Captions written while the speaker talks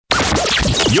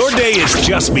Your day has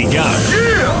just begun.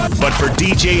 Yeah! But for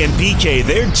DJ and PK,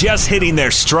 they're just hitting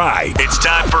their stride. It's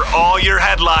time for all your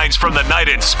headlines from the night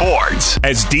in sports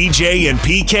as DJ and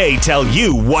PK tell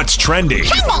you what's trending.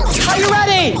 Are you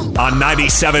ready? On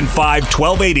 97.5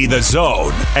 1280 The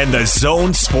Zone and The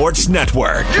Zone Sports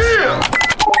Network. Yeah!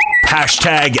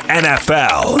 Hashtag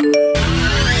NFL.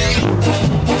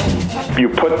 You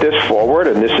put this forward,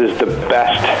 and this is the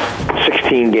best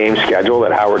 16-game schedule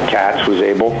that Howard Katz was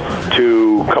able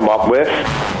to come up with.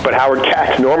 But Howard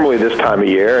Katz, normally this time of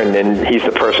year, and then he's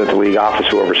the person at the league office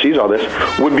who oversees all this,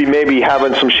 would be maybe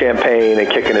having some champagne and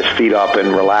kicking his feet up and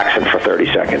relaxing for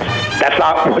 30 seconds. That's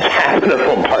not what's happening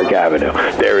on Park Avenue.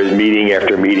 There is meeting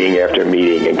after meeting after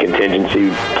meeting and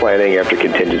contingency planning after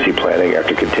contingency planning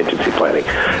after contingency planning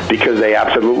because they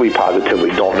absolutely,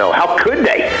 positively don't know. How could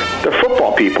they? They're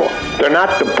football people. They're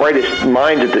not the brightest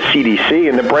minds at the CDC,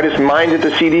 and the brightest minds at the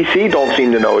CDC don't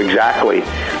seem to know exactly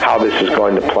how this is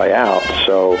going to play out.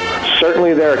 So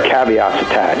certainly there are caveats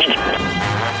attached.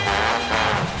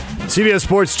 CBS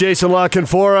Sports' Jason La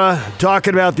Canfora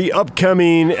talking about the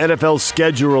upcoming NFL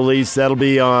schedule release. That'll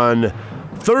be on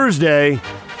Thursday.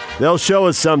 They'll show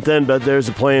us something, but there's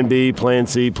a plan B, plan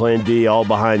C, plan D, all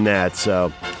behind that.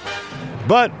 So,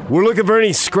 but we're looking for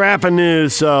any scrapping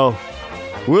news, so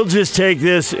we'll just take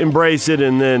this, embrace it,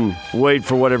 and then wait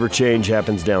for whatever change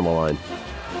happens down the line.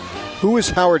 Who is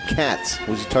Howard Katz?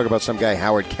 Was he talking about some guy,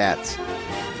 Howard Katz?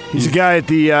 He's a guy at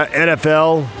the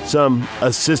NFL, some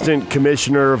assistant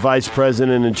commissioner, vice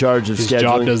president in charge of scheduling. His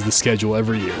job does the schedule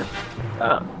every year.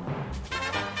 Well,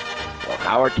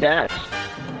 Howard Katz.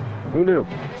 Who knew?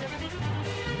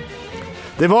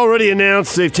 They've already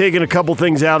announced they've taken a couple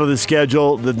things out of the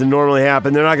schedule that normally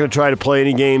happen. They're not going to try to play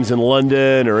any games in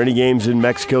London or any games in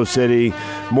Mexico City.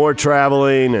 More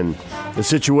traveling and the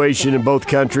situation in both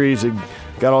countries.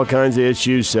 Got all kinds of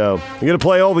issues, so they're going to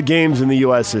play all the games in the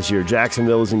U.S. this year.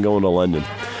 Jacksonville isn't going to London.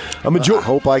 I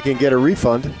hope I can get a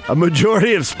refund. A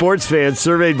majority of sports fans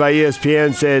surveyed by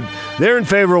ESPN said they're in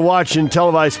favor of watching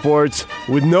televised sports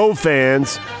with no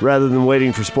fans rather than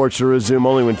waiting for sports to resume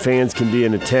only when fans can be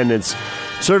in attendance.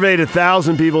 Surveyed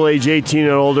 1,000 people age 18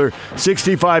 and older.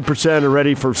 65% are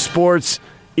ready for sports,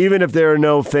 even if there are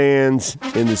no fans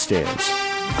in the stands.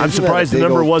 I'm surprised the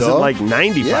number wasn't like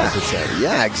 95%.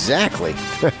 Yeah, exactly.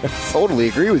 Totally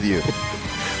agree with you.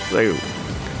 Like,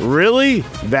 really?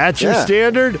 That's your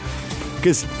standard?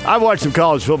 Because I watched some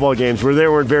college football games where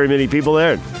there weren't very many people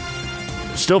there.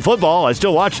 Still football. I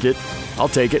still watched it. I'll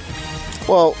take it.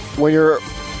 Well, when you're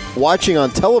watching on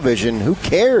television, who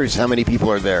cares how many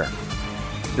people are there?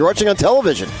 You're watching on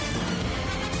television.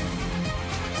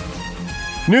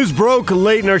 News broke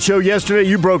late in our show yesterday.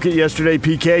 You broke it yesterday,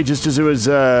 PK, just as it was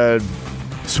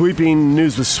sweeping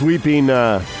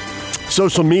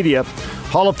social media.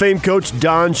 Hall of Fame coach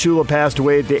Don Shula passed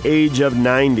away at the age of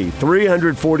 90.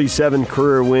 347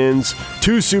 career wins,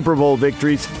 2 Super Bowl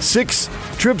victories, 6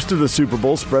 trips to the Super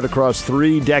Bowl spread across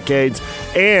 3 decades,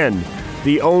 and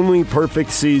the only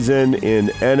perfect season in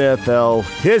NFL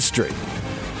history.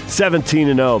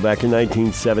 17-0 back in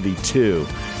 1972.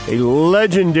 A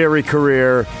legendary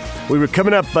career. We were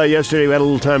coming up yesterday. We had a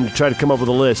little time to try to come up with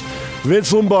a list.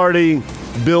 Vince Lombardi,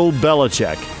 Bill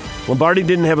Belichick. Lombardi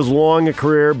didn't have as long a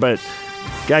career, but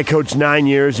guy coached 9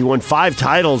 years. He won 5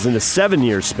 titles in a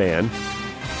 7-year span.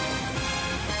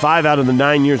 5 out of the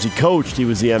 9 years he coached, he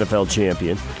was the NFL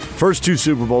champion. First 2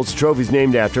 Super Bowls, the trophy's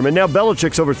named after him. And now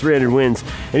Belichick's over 300 wins,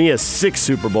 and he has 6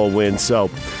 Super Bowl wins.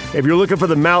 So if you're looking for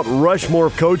the Mount Rushmore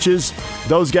of coaches,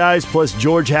 those guys plus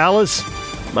George Halas,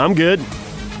 I'm good.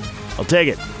 I'll take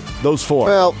it. Those 4.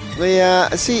 Well, yeah,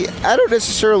 see, I don't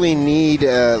necessarily need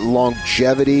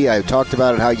longevity. I talked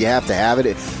about it, how you have to have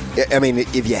it. I mean,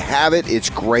 if you have it, it's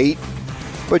great.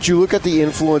 But you look at the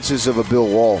influences of a Bill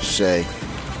Walsh, say.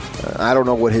 I don't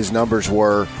know what his numbers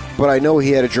were, but I know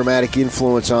he had a dramatic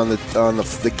influence on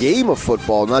the game of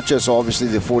football, not just obviously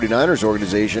the 49ers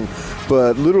organization,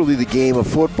 but literally the game of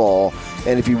football.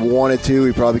 And if he wanted to,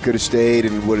 he probably could have stayed.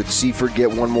 And would Seifert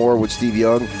get one more with Steve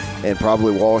Young? And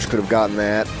probably Walsh could have gotten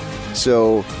that.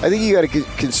 So I think you got to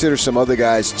consider some other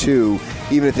guys too,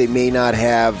 even if they may not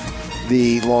have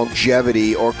the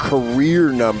longevity or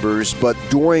career numbers, but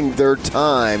during their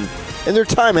time, and their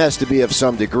time has to be of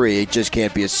some degree. It just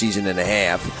can't be a season and a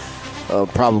half.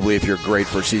 Probably if you're great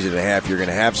for a season and a half, you're going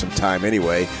to have some time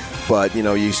anyway. But,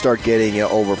 you start getting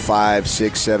over 5,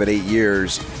 6, 7, 8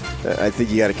 years, I think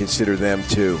you got to consider them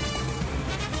too.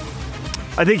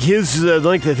 I think the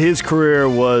length of his career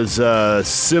was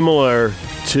similar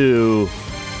to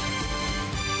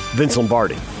Vince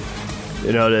Lombardi.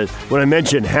 When I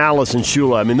mentioned Halas and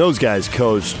Shula, I mean, those guys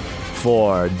coached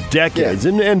for decades.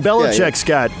 Yeah. And Belichick's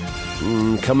got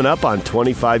coming up on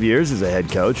 25 years as a head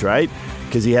coach, right?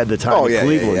 Because he had the time in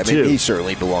Cleveland, too. I mean, he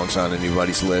certainly belongs on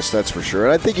anybody's list, that's for sure.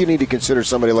 And I think you need to consider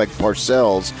somebody like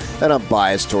Parcells, and I'm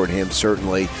biased toward him,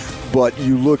 certainly. But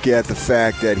you look at the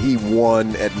fact that he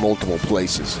won at multiple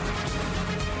places.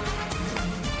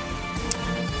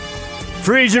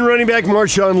 Free agent running back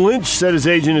Marshawn Lynch said his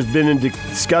agent has been in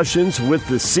discussions with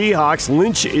the Seahawks.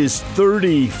 Lynch is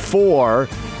 34,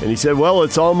 and he said, well,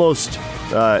 it's almost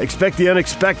expect the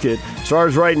unexpected. As far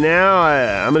as right now,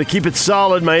 I'm going to keep it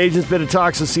solid. My agent's been in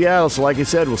talks with Seattle, so like I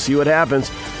said, we'll see what happens.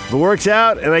 If it works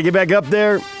out and I get back up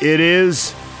there, it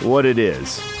is what it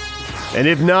is. And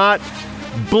if not,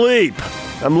 bleep,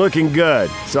 I'm looking good.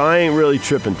 So I ain't really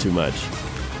tripping too much.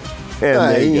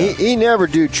 He never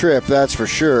do trip, that's for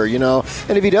sure, you know.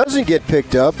 And if he doesn't get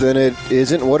picked up, then it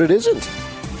isn't what it isn't.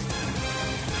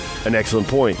 An excellent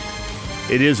point.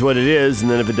 It is what it is,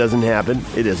 and then if it doesn't happen,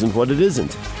 it isn't what it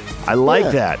isn't. I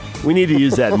like that. We need to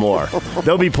use that more.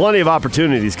 There'll be plenty of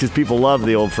opportunities because people love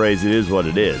the old phrase, it is what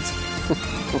it is.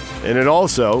 And it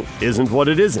also isn't what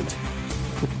it isn't.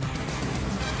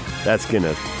 That's going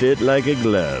to fit like a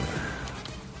glove.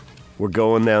 We're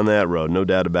going down that road, no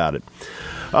doubt about it.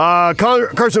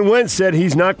 Carson Wentz said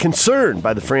he's not concerned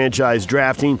by the franchise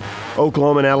drafting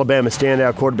Oklahoma and Alabama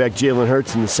standout quarterback Jalen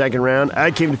Hurts in the second round.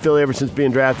 I came to Philly ever since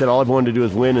being drafted. All I've wanted to do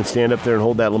is win and stand up there and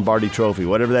hold that Lombardi trophy.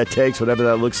 Whatever that takes, whatever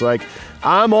that looks like,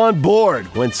 I'm on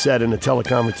board, Wentz said in a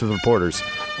teleconference with reporters.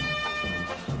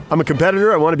 I'm a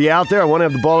competitor. I want to be out there. I want to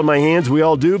have the ball in my hands. We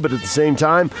all do, but at the same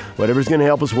time, whatever's going to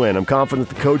help us win. I'm confident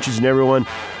the coaches and everyone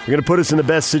are going to put us in the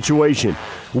best situation.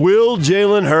 Will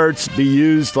Jalen Hurts be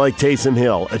used like Taysom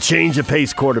Hill, a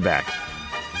change-of-pace quarterback?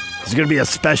 It's going to be a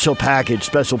special package,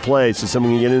 special play, so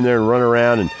someone can get in there and run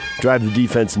around and drive the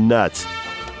defense nuts.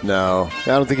 No, I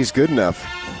don't think he's good enough.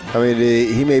 I mean,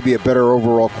 he may be a better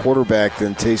overall quarterback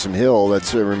than Taysom Hill.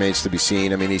 That remains to be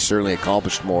seen. I mean, he's certainly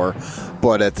accomplished more.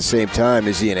 But at the same time,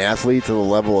 is he an athlete to the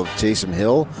level of Taysom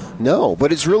Hill? No,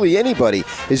 but it's really anybody.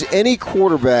 Is any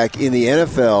quarterback in the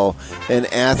NFL an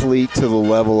athlete to the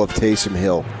level of Taysom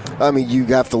Hill? I mean, you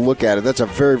have to look at it. That's a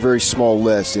very, very small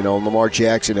list. You know, Lamar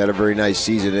Jackson had a very nice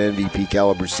season, an MVP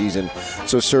caliber season,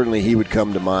 so certainly he would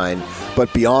come to mind.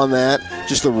 But beyond that,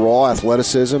 just the raw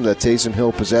athleticism that Taysom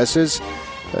Hill possesses,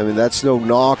 I mean, that's no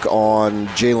knock on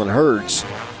Jalen Hurts,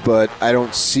 but I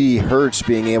don't see Hurts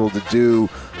being able to do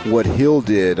what Hill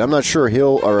did. I'm not sure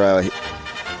Hill or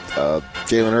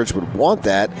Jalen Hurts would want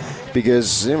that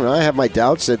because I have my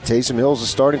doubts that Taysom Hill's a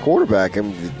starting quarterback. I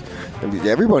mean,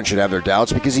 everyone should have their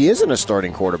doubts because he isn't a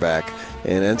starting quarterback.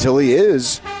 And until he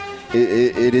is,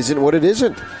 it isn't what it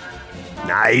isn't.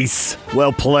 Nice.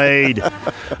 Well played.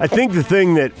 I think the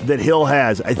thing that Hill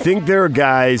has, I think there are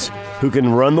guys who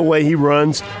can run the way he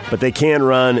runs, but they can't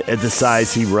run at the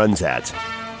size he runs at.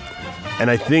 And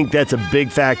I think that's a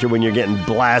big factor when you're getting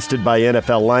blasted by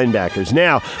NFL linebackers.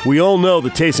 Now, we all know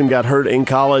that Taysom got hurt in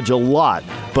college a lot,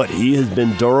 but he has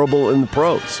been durable in the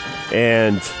pros.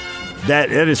 And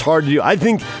that is hard to do. I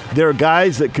think there are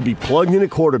guys that could be plugged in at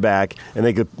quarterback and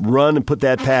they could run and put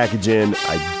that package in.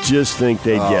 I just think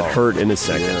they'd get hurt in a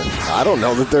second. Yeah. I don't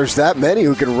know that there's that many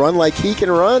who can run like he can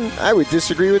run. I would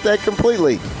disagree with that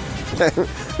completely.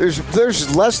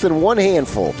 There's less than one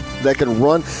handful that can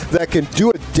run, that can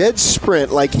do a dead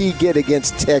sprint like he did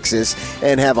against Texas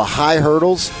and have a high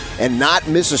hurdles and not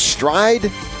miss a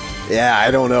stride. Yeah, I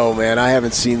don't know, man. I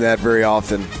haven't seen that very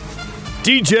often.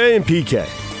 DJ and PK.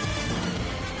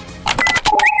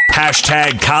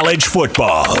 Hashtag college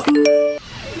football.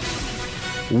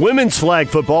 Women's flag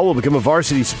football will become a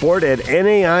varsity sport at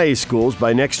NAIA schools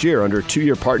by next year under a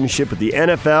 2-year partnership with the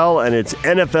NFL and its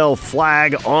NFL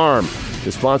flag arm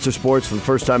to sponsor sports for the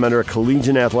first time under a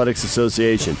collegiate athletics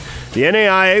association. The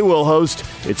NAIA will host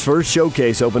its first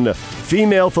showcase open to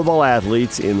female football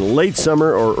athletes in late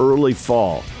summer or early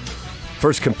fall.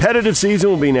 First competitive season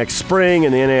will be next spring,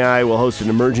 and the NAIA will host an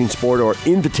emerging sport or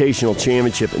invitational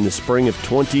championship in the spring of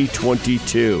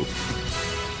 2022.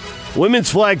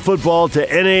 Women's flag football to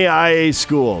NAIA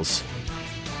schools.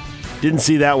 Didn't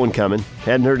see that one coming.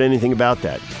 Hadn't heard anything about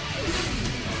that.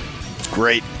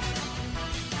 Great.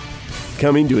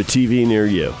 Coming to a TV near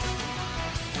you.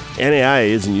 NAIA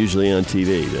isn't usually on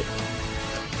TV,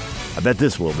 but I bet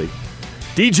this will be.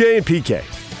 DJ and PK.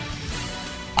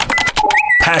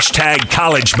 Hashtag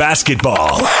college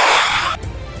basketball.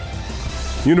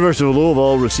 University of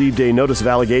Louisville received a notice of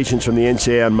allegations from the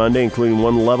NCAA on Monday, including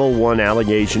one Level 1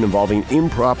 allegation involving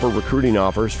improper recruiting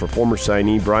offers for former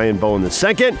signee Brian Bowen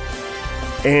II,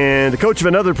 and the coach of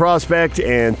another prospect,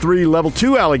 and 3 Level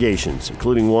 2 allegations,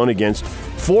 including one against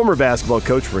former basketball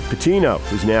coach Rick Pitino,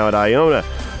 who's now at Iona.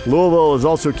 Louisville is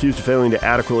also accused of failing to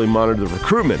adequately monitor the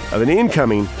recruitment of an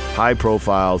incoming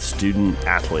high-profile student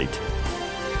athlete.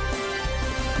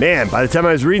 Man, by the time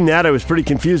I was reading that, I was pretty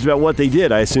confused about what they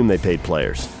did. I assume they paid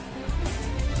players.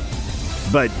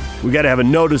 But we got to have a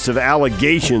notice of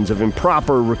allegations of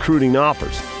improper recruiting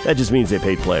offers. That just means they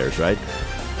paid players, right?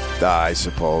 I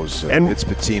suppose. And it's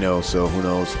Pitino, so who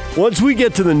knows? Once we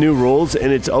get to the new rules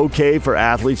and it's okay for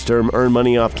athletes to earn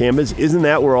money off campus, isn't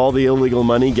that where all the illegal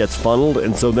money gets funneled?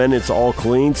 And so then it's all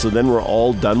clean, so then we're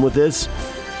all done with this?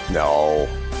 No.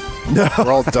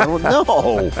 We're all done with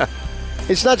No.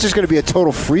 It's not just going to be a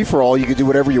total free-for-all. You can do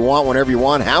whatever you want, whenever you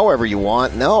want, however you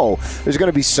want. No. There's going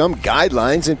to be some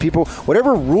guidelines, and people,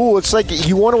 whatever rule, it's like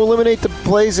you want to eliminate the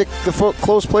plays,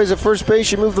 close plays at first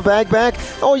base, you move the bag back.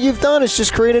 All you've done is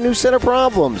just create a new set of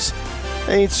problems.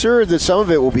 I mean, sure that some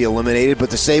of it will be eliminated, but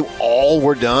to say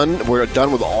we're done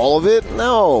with all of it?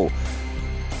 No.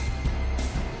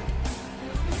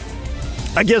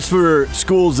 I guess for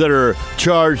schools that are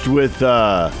charged with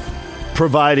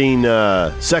providing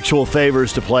sexual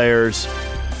favors to players.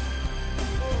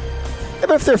 Yeah,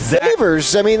 but if they're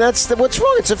favors, I mean, what's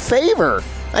wrong? It's a favor.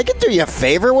 I can do you a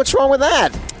favor. What's wrong with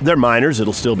that? They're minors.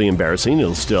 It'll still be embarrassing.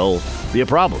 It'll still be a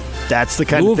problem. That's the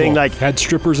kind of thing like had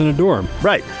strippers in a dorm.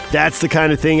 Right. That's the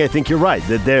kind of thing. I think you're right.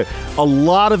 That a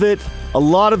lot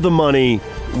of the money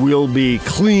will be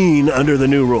clean under the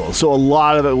new rules. So a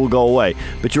lot of it will go away.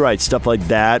 But you're right. Stuff like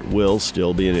that will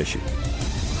still be an issue.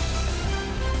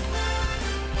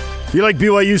 You like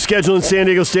BYU scheduling San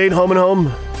Diego State home and home?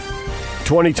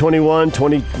 2021,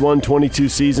 21-22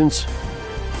 seasons?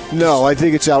 No, I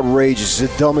think it's outrageous.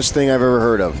 It's the dumbest thing I've ever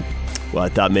heard of. Well, I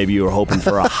thought maybe you were hoping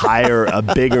for a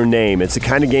bigger name. It's the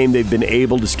kind of game they've been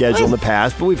able to schedule in the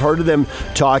past, but we've heard of them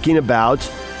talking about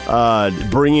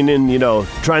bringing in,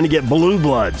 trying to get blue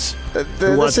bloods.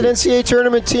 That's an NCAA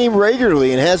tournament team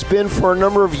regularly and has been for a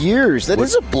number of years. That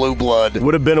is a blue blood.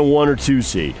 Would have been a 1 or 2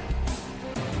 seed.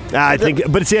 I think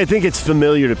it's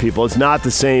familiar to people. It's not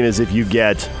the same as if you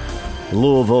get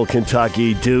Louisville,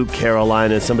 Kentucky, Duke,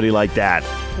 Carolina, somebody like that.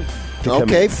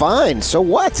 Okay, fine. So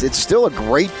what? It's still a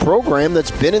great program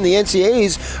that's been in the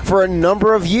NCAAs for a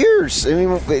number of years. I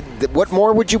mean, what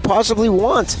more would you possibly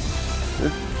want?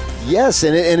 Yes,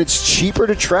 and it's cheaper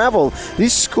to travel.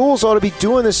 These schools ought to be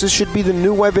doing this. This should be the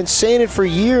new way. I've been saying it for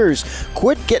years.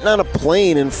 Quit getting on a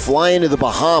plane and flying to the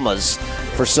Bahamas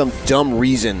for some dumb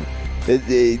reason.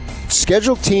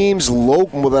 Schedule teams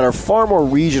that are far more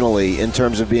regionally in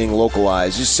terms of being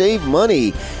localized. You save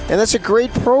money, and that's a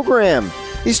great program.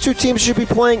 These two teams should be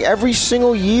playing every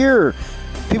single year.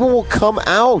 People will come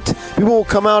out. People will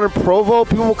come out in Provo.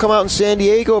 People will come out in San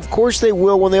Diego. Of course they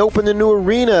will. When they opened the new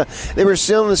arena, they were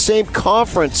still in the same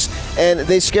conference, and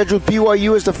they scheduled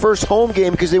BYU as the first home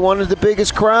game because they wanted the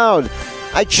biggest crowd.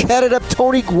 I chatted up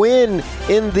Tony Gwynn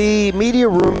in the media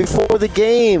room before the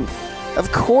game. Of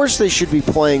course they should be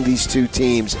playing these two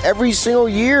teams every single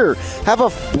year. Have a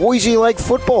Boise-like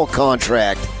football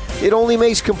contract. It only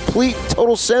makes complete,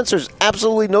 total sense. There's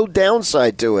absolutely no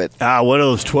downside to it. One of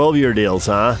those 12-year deals,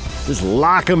 huh? Just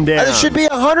lock them down. It should be a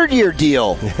 100-year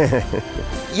deal.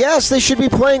 Yes, they should be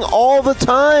playing all the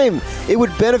time. It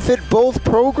would benefit both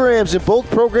programs, and both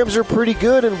programs are pretty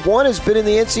good, and one has been in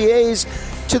the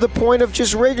NCAAs to the point of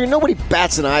just regular. Nobody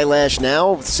bats an eyelash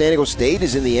now. San Diego State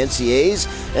is in the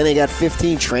NCAAs, and they got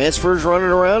 15 transfers running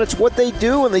around. It's what they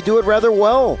do, and they do it rather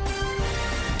well.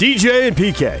 DJ and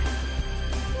PK.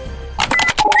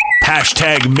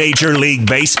 Hashtag Major League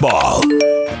Baseball.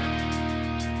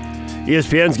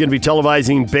 ESPN's going to be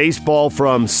televising baseball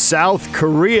from South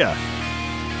Korea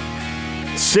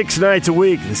 6 nights a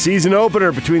week. The season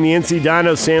opener between the NC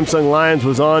Dinos Samsung Lions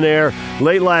was on air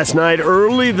late last night.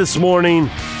 Early this morning,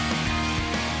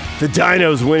 the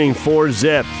Dinos winning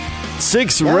 4-0.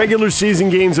 6 regular season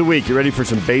games a week. You ready for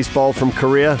some baseball from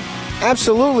Korea?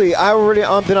 Absolutely. I already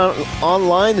been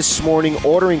online this morning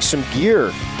ordering some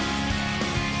gear.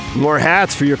 More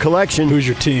hats for your collection. Who's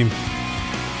your team?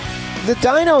 The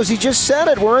Dinos. He just said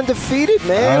it. We're undefeated,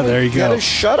 man. There you go. Got a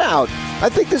shutout. I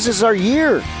think this is our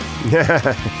year.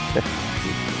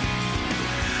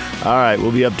 All right,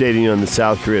 we'll be updating you on the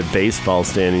South Korea baseball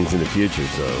standings in the future,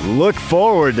 so look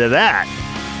forward to that.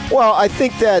 Well, I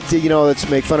think that, let's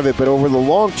make fun of it, but over the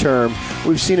long term,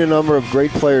 we've seen a number of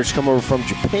great players come over from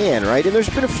Japan, right? And there's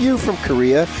been a few from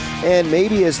Korea, and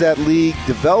maybe as that league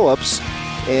develops,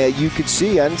 you could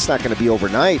see, and it's not going to be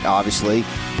overnight, obviously,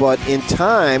 but in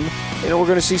time, we're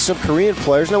going to see some Korean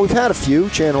players. Now, we've had a few.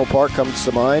 Chan Ho Park comes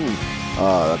to mind,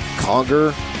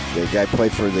 Conger, the guy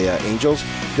played for the Angels.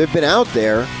 They've been out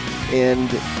there,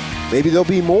 and maybe there'll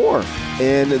be more,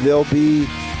 and they'll be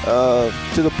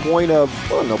to the point of,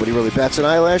 well, nobody really bats an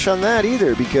eyelash on that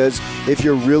either, because if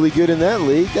you're really good in that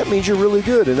league, that means you're really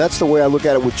good. And that's the way I look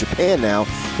at it with Japan now.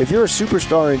 If you're a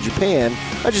superstar in Japan,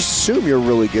 I just assume you're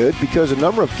really good, because a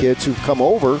number of kids who've come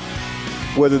over,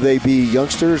 whether they be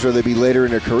youngsters or they be later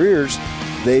in their careers,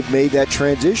 they've made that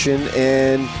transition,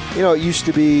 and it used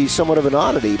to be somewhat of an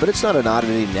oddity, but it's not an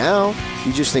oddity now.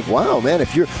 You just think, wow, man,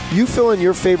 if you fill in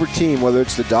your favorite team, whether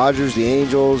it's the Dodgers, the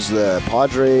Angels, the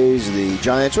Padres, the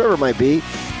Giants, whoever it might be,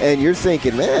 and you're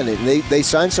thinking, man, and they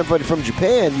signed somebody from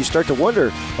Japan, you start to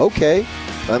wonder, okay,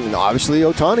 I mean, obviously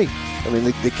Ohtani. I mean,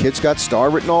 the kid's got star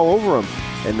written all over him.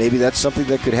 And maybe that's something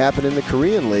that could happen in the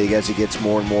Korean League as it gets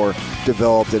more and more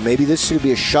developed. And maybe this should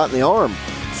be a shot in the arm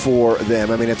for them.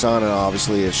 I mean, it's on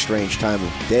obviously a strange time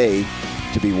of day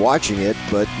to be watching it,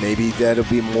 but maybe that'll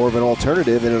be more of an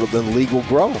alternative, and the league will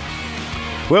grow.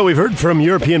 Well, we've heard from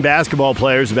European basketball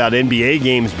players about NBA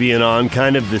games being on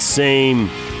kind of the same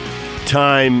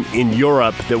time in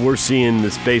Europe that we're seeing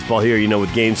this baseball here,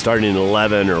 with games starting in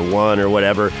 11 or 1 or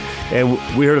whatever. And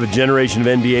we heard of a generation of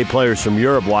NBA players from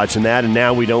Europe watching that, and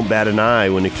now we don't bat an eye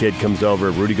when a kid comes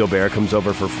over. Rudy Gobert comes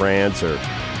over for France, or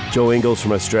Joe Ingles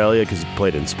from Australia because he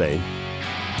played in Spain.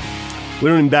 We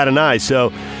don't even bat an eye,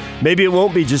 so maybe it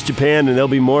won't be just Japan, and there'll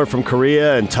be more from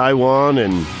Korea and Taiwan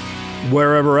and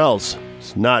wherever else.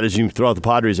 It's not, as you throw out the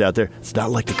Padres out there, it's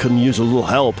not like they couldn't use a little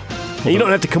help. And you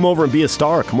don't have to come over and be a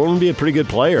star. Come over and be a pretty good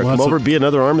player. Come over and be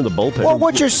another arm in the bullpen. Well,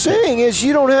 what you're saying is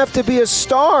you don't have to be a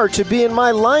star to be in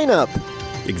my lineup.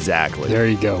 Exactly. There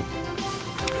you go.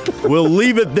 We'll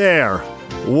leave it there.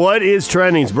 What is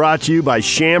Trending is brought to you by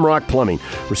Shamrock Plumbing.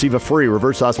 Receive a free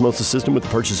reverse osmosis system with the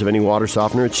purchase of any water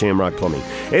softener at Shamrock Plumbing.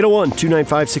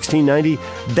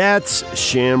 801-295-1690. That's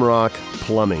Shamrock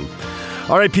Plumbing.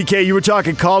 All right, PK, you were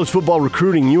talking college football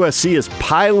recruiting. USC is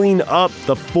piling up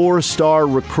the 4-star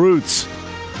recruits.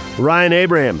 Ryan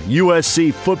Abraham,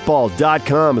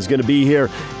 USCFootball.com, is going to be here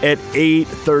at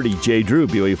 8:30. Jay Drew,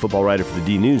 BYU football writer for the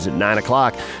D News, at 9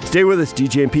 o'clock. Stay with us,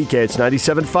 DJ and PK. It's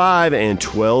 97.5 and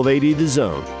 1280 The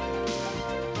Zone.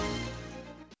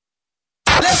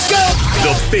 Let's go!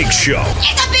 The Big Show.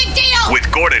 It's a big deal!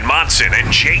 With Gordon Monson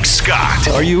and Jake Scott.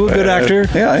 Are you a good actor?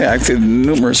 Yeah, I acted in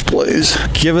numerous plays.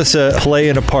 Give us a play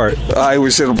and a part. I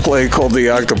was in a play called The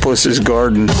Octopus's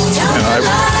Garden.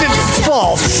 It's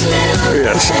false.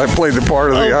 Yes, I played the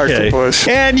part of the octopus.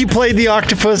 And you played the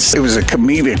octopus. It was a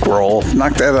comedic role.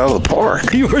 Knocked that out of the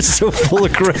park. You were so full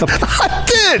of crap.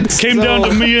 I did. Came down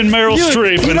to me and Meryl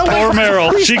Streep, and poor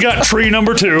Meryl, she got tree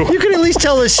number 2. You can at least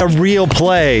tell us a real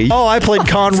play. Oh, I played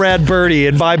Conrad Birdie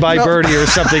and Bye Bye Birdie or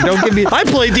something. Don't give me. I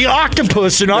played the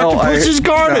octopus in Octopus's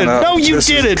Garden. No, you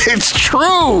didn't. It's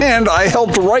true. And I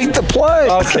helped write the play.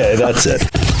 Okay, that's it.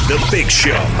 The Big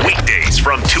Show, weekdays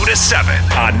from 2 to 7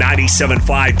 on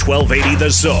 97.5, 1280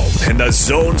 The Zone and The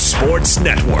Zone Sports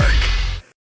Network.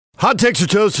 Hot Takes or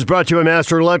Toast is brought to you by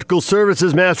Master Electrical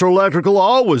Services. Master Electrical,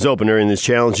 always open during this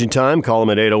challenging time. Call them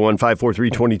at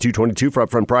 801-543-2222 for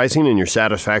upfront pricing and your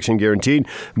satisfaction guaranteed.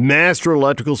 Master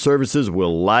Electrical Services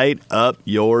will light up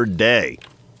your day.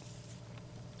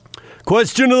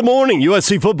 Question of the morning.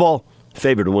 USC football,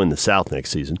 favored to win the South next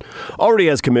season, already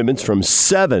has commitments from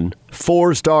 7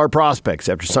 4-star prospects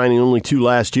after signing only 2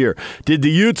 last year. Did the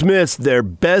Utes miss their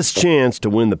best chance to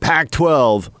win the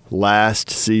Pac-12 last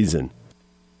season?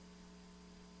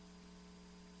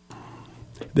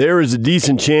 There is a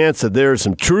decent chance that there is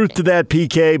some truth to that,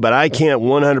 PK, but I can't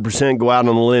 100% go out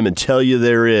on a limb and tell you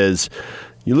there is.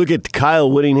 You look at Kyle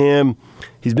Whittingham,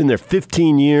 he's been there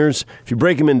 15 years. If you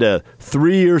break him into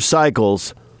 3-year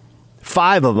cycles,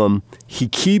 5 of them, he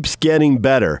keeps getting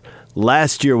better.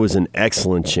 Last year was an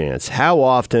excellent chance. How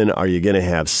often are you going to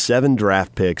have 7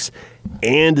 draft picks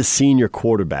and a senior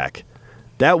quarterback?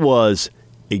 That was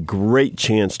a great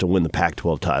chance to win the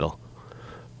Pac-12 title.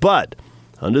 But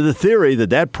under the theory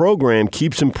that program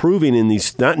keeps improving in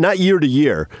these, not year to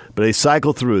year, but they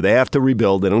cycle through. They have to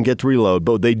rebuild. They don't get to reload,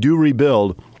 but they do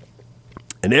rebuild.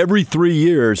 And every 3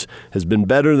 years has been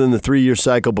better than the 3-year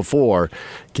cycle before.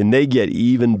 Can they get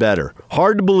even better?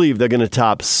 Hard to believe they're going to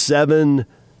top 7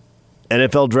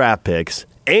 NFL draft picks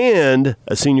and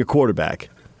a senior quarterback.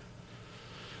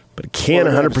 But I can't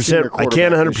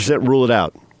 100% rule it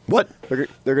out. What? They're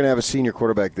going to have a senior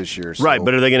quarterback this year. So right,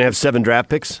 but are they going to have 7 draft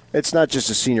picks? It's not just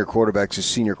a senior quarterback. It's a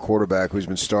senior quarterback who's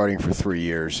been starting for 3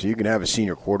 years. You can have a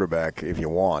senior quarterback if you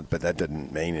want, but that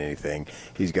doesn't mean anything.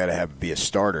 He's got to be a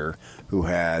starter who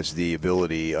has the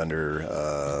ability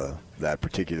under that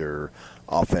particular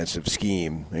offensive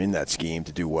scheme, in that scheme,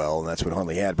 to do well, and that's what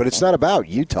Huntley had. But it's not about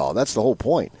Utah. That's the whole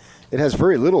point. It has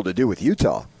very little to do with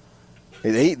Utah.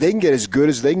 They can get as good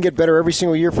as they can get better every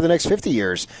single year for the next 50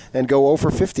 years and go 0 for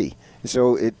 50.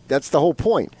 So that's the whole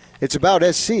point. It's about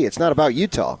SC. It's not about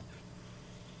Utah.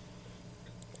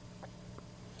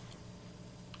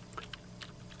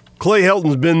 Clay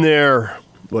Helton's been there,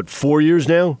 4 years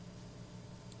now?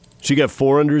 She got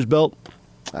 4 under his belt?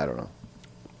 I don't know.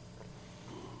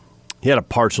 He had a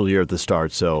partial year at the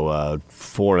start, so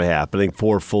 4.5. I think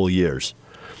 4 full years.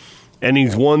 And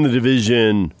he's won the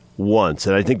division once,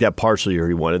 and I think that partial year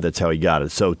he won it. That's how he got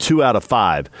it. So 2 out of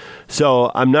 5.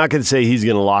 So I'm not going to say he's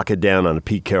going to lock it down on a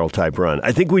Pete Carroll-type run.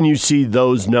 I think when you see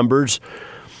those numbers,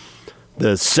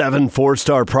 the 7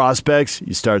 4-star prospects,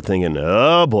 you start thinking,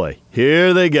 oh, boy,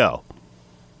 here they go.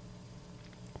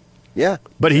 Yeah.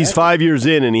 But he's 5 years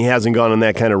in, and he hasn't gone on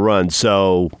that kind of run,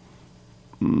 so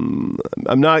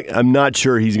I'm not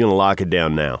sure he's going to lock it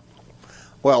down now.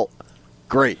 Well,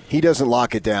 great. He doesn't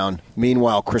lock it down.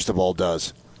 Meanwhile, Cristobal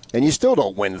does. And you still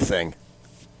don't win the thing.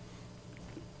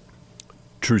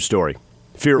 True story.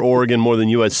 Fear Oregon more than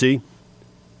USC?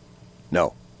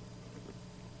 No.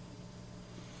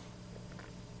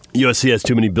 USC has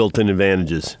too many built-in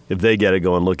advantages. If they get it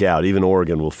going, look out. Even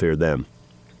Oregon will fear them.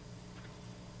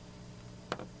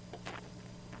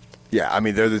 Yeah, I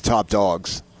mean, they're the top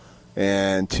dogs.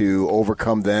 And to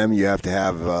overcome them, you have to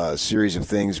have a series of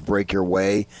things break your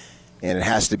way, and it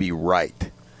has to be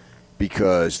right.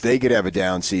 Because they could have a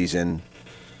down season,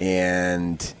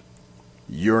 and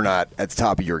you're not at the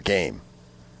top of your game.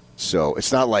 So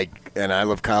it's not like, and I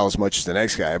love Kyle as much as the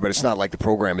next guy, but it's not like the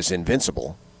program is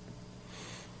invincible.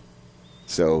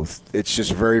 So it's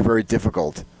just very, very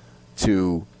difficult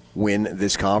to win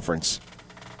this conference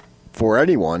for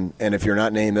anyone. And if you're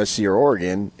not named SC or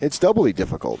Oregon, it's doubly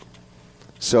difficult.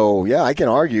 So, yeah, I can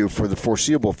argue for the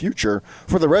foreseeable future,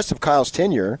 for the rest of Kyle's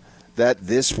tenure, that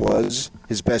this was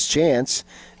his best chance.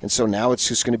 And so now it's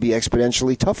just going to be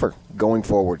exponentially tougher going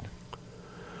forward.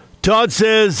 Todd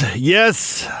says,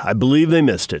 yes, I believe they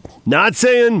missed it. Not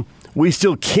saying we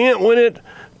still can't win it,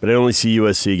 but I only see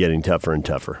USC getting tougher and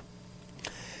tougher.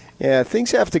 Yeah,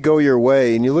 things have to go your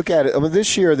way. And you look at it, I mean,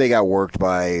 this year they got worked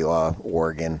by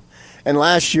Oregon. And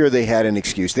last year they had an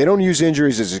excuse. They don't use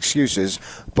injuries as excuses,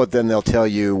 but then they'll tell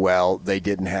you, well, they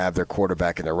didn't have their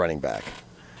quarterback and their running back.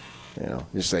 You know,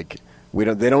 just like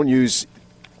they don't use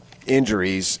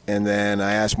injuries. And then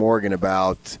I asked Morgan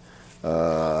about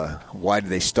why did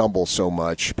they stumble so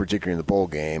much, particularly in the bowl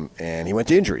game, and he went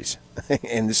to injuries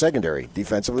in the secondary.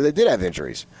 Defensively, they did have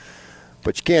injuries.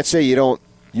 But you can't say you don't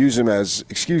use them as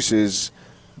excuses,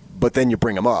 but then you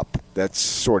bring them up. That's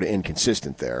sort of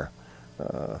inconsistent there.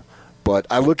 But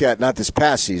I look at not this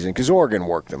past season because Oregon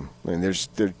worked them. I mean,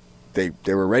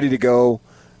 they were ready to go,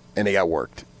 and they got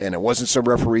worked. And it wasn't some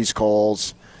referees'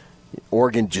 calls.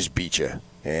 Oregon just beat you.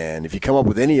 And if you come up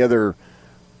with any other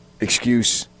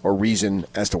excuse or reason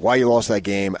as to why you lost that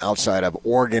game outside of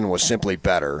Oregon was simply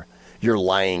better, you're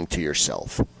lying to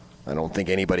yourself. I don't think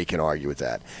anybody can argue with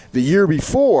that. The year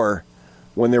before,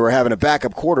 when they were having a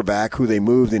backup quarterback who they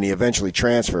moved and he eventually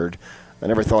transferred, I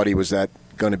never thought he was that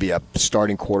going to be a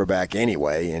starting quarterback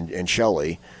anyway, and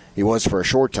Shelley. He was for a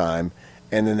short time,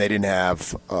 and then they didn't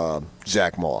have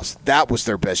Zach Moss. That was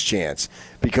their best chance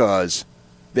because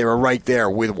they were right there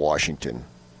with Washington,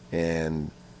 and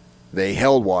they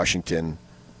held Washington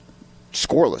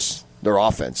scoreless, their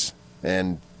offense.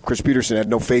 And Chris Peterson had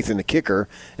no faith in the kicker,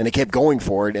 and they kept going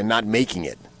for it and not making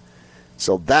it.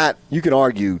 So that, you can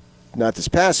argue, not this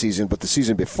past season, but the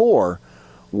season before,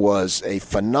 was a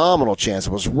phenomenal chance.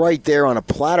 It was right there on a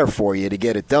platter for you to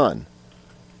get it done.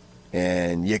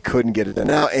 And you couldn't get it done.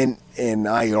 Now, and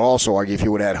I also argue if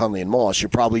you would have had Hundley and Moss, you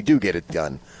probably do get it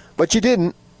done. But you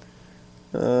didn't.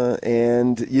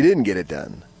 And you didn't get it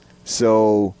done.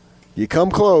 So you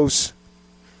come close.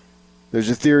 There's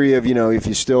a theory of, if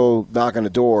you still knock on the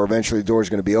door, eventually the door's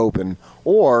going to be open.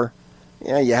 Or,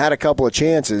 you had a couple of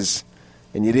chances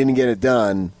and you didn't get it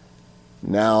done.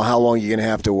 Now, how long are you going to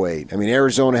have to wait? I mean,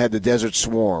 Arizona had the Desert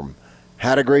Swarm.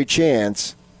 Had a great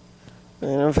chance.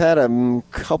 And I've had a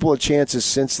couple of chances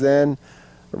since then.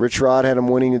 Rich Rod had them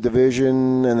winning the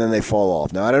division, and then they fall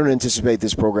off. Now, I don't anticipate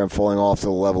this program falling off to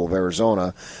the level of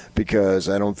Arizona because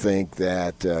I don't think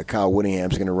that Kyle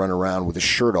Whittingham's going to run around with his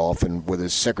shirt off and with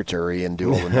his secretary and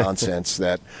do all the nonsense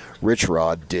that Rich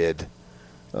Rod did.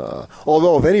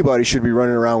 Although, if anybody should be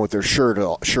running around with their shirt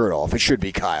off, it should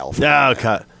be Kyle.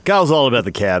 No, Kyle's all about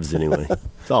the Cavs anyway.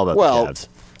 It's all about the Cavs.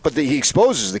 But he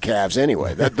exposes the Cavs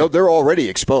anyway. They're already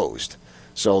exposed.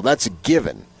 So that's a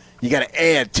given. You got to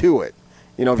add to it.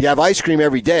 If you have ice cream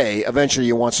every day, eventually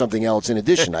you want something else in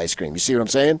addition to ice cream. You see what I'm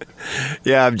saying?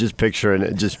 Yeah, I'm just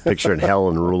picturing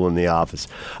Helen ruling the office.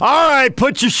 All right,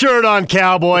 put your shirt on,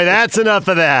 cowboy. That's enough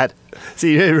of that.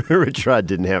 See, Rich Rod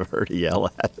didn't have her to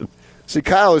yell at him. See,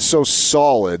 Kyle is so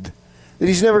solid, that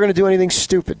he's never going to do anything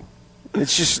stupid.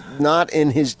 It's just not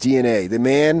in his DNA. The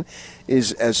man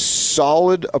is as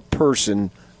solid a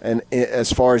person, and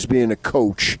as far as being a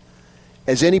coach,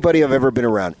 as anybody I've ever been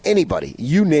around. Anybody,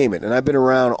 you name it. And I've been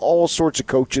around all sorts of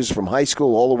coaches from high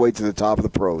school all the way to the top of the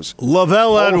pros.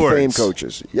 Lavelle Edwards. Hall of Fame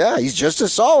coaches. Yeah, he's just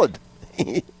as solid.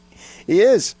 He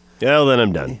is. Yeah, well, then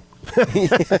I'm done.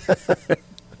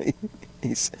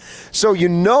 So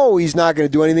he's not going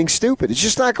to do anything stupid. It's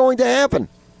just not going to happen.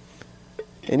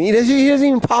 And he doesn't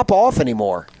even pop off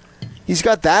anymore. He's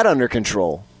got that under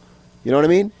control. You know what I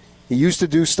mean? He used to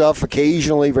do stuff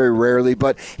occasionally, very rarely,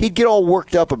 but he'd get all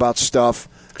worked up about stuff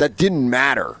that didn't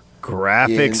matter.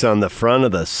 Graphics on the front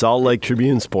of the Salt Lake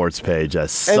Tribune sports page. I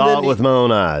saw it with my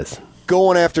own eyes.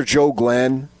 Going after Joe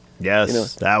Glenn.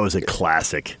 Yes, that was a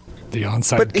classic. The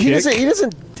onside but kick.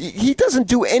 He doesn't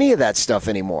do any of that stuff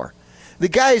anymore. The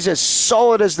guy is as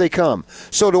solid as they come.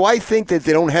 So do I think that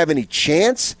they don't have any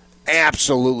chance?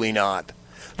 Absolutely not.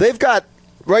 They've got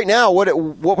right now.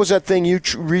 What was that thing you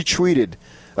retweeted?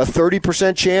 A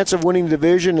 30% chance of winning the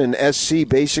division, and SC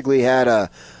basically had a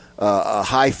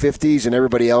high 50s, and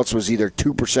everybody else was either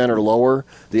 2% or lower.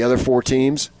 The other four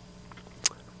teams,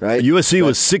 right? USC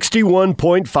was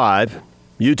 61.5.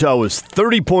 Utah was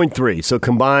 30.3. So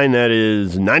combined, that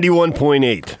is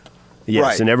 91.8. Yes,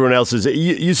 right. And everyone else is.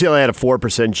 UCLA had a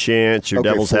 4% chance. Your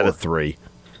Devils 4. had a 3.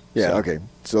 Yeah. Okay.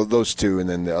 So those two, and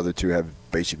then the other two have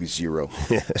basically 0.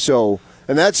 So.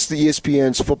 And that's the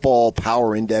ESPN's Football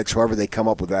Power Index. However they come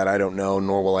up with that, I don't know,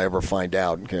 nor will I ever find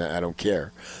out. I don't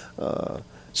care.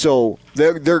 So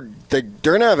they're going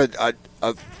to have a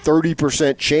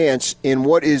 30% chance in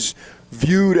what is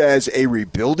viewed as a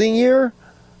rebuilding year.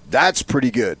 That's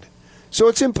pretty good. So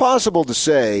it's impossible to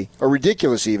say, or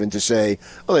ridiculous even to say,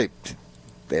 oh,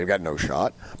 they've got no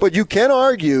shot. But you can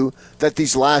argue that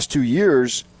these last 2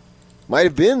 years might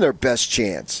have been their best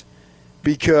chance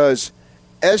because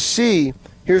SC,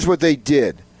 here's what they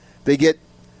did. They get,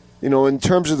 in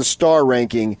terms of the star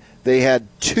ranking, they had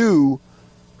 2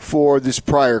 for this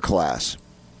prior class.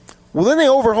 Well, then they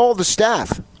overhauled the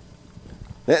staff.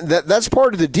 That's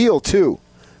part of the deal, too.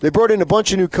 They brought in a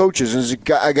bunch of new coaches. There's a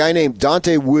guy named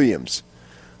Dante Williams,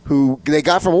 who they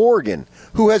got from Oregon,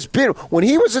 who has been, when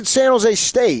he was at San Jose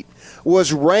State,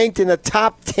 was ranked in the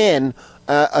top 10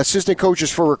 assistant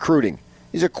coaches for recruiting.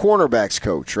 He's a cornerbacks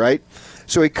coach, right?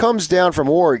 So he comes down from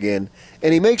Oregon,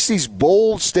 and he makes these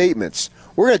bold statements.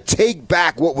 We're going to take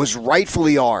back what was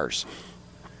rightfully ours.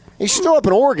 He's still up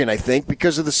in Oregon, I think,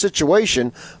 because of the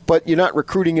situation, but you're not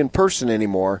recruiting in person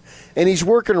anymore. And he's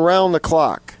working around the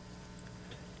clock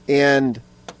and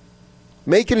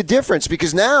making a difference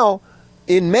because now,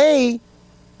 in May,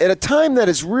 at a time that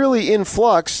is really in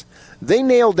flux, they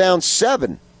nailed down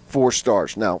 7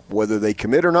 4-stars. Now, whether they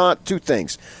commit or not, 2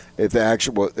 things. If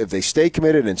they stay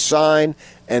committed and sign,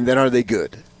 and then are they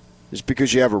good? Just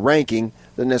because you have a ranking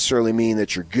doesn't necessarily mean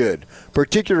that you're good,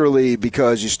 particularly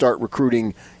because you start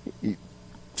recruiting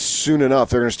soon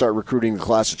enough. They're going to start recruiting the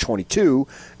class of 22,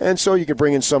 and so you can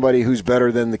bring in somebody who's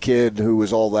better than the kid who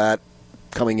was all that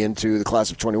coming into the class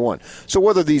of 21. So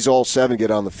whether these all 7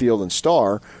 get on the field and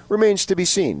star remains to be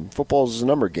seen. Football is a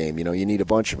number game. You need a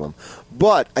bunch of them.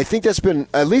 But I think that's been,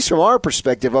 at least from our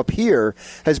perspective up here,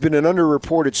 has been an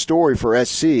underreported story for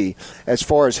SC as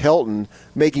far as Helton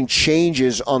making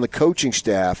changes on the coaching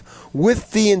staff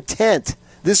with the intent.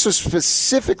 This was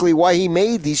specifically why he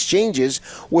made these changes,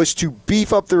 was to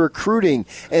beef up the recruiting,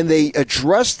 and they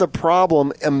addressed the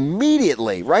problem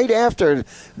immediately, right after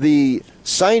the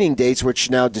signing dates, which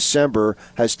now December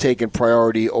has taken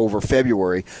priority over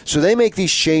February. So they make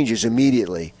these changes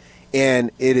immediately, and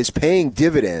it is paying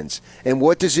dividends. And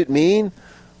what does it mean?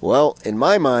 Well, in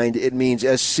my mind, it means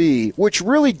SC, which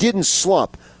really didn't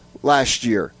slump last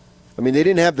year. I mean, they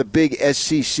didn't have the big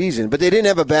SC season, but they didn't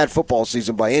have a bad football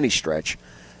season by any stretch.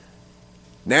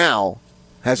 Now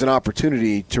has an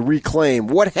opportunity to reclaim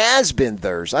what has been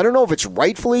theirs. I don't know if it's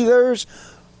rightfully theirs,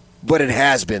 but it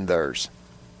has been theirs.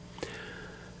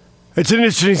 It's an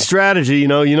interesting strategy. You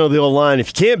know the old line, if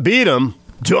you can't beat them,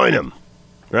 join them,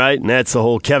 right? And that's the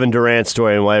whole Kevin Durant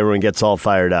story and why everyone gets all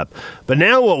fired up. But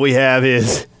now what we have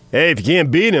is, hey, if you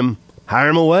can't beat him, hire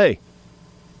him away.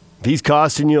 If he's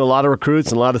costing you a lot of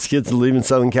recruits and a lot of kids leaving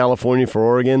Southern California for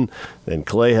Oregon, then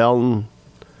Clay Helton,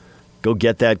 go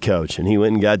get that coach. And he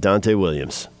went and got Dante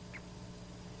Williams.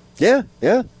 Yeah.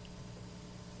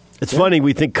 It's funny,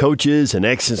 we think coaches and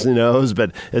X's and O's,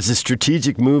 but as a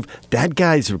strategic move,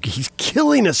 that he's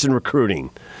killing us in recruiting.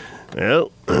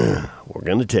 Well, we're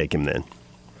going to take him then.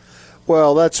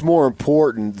 Well, that's more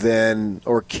important than,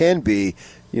 or can be,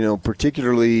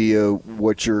 particularly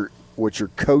what your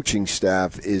coaching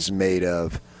staff is made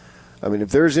of. I mean, if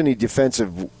there's any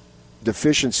defensive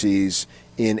deficiencies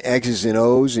in X's and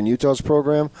O's in Utah's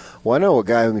program, well, I know a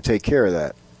guy who can take care of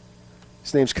that.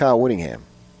 His name's Kyle Whittingham.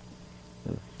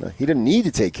 He didn't need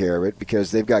to take care of it because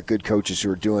they've got good coaches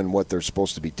who are doing what they're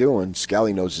supposed to be doing.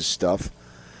 Scally knows his stuff.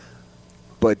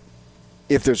 But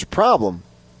if there's a problem,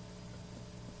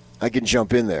 I can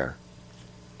jump in there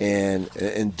and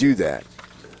do that.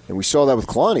 And we saw that with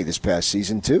Kalani this past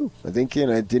season, too. I think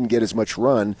it didn't get as much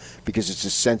run because it's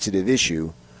a sensitive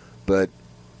issue. But,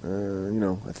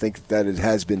 I think that it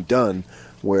has been done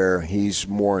where he's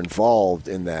more involved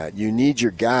in that. You need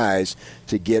your guys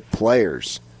to get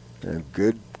players.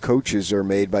 Good coaches are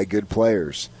made by good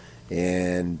players.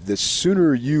 And the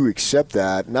sooner you accept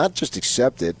that, not just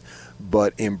accept it,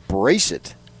 but embrace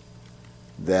it,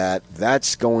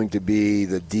 that's going to be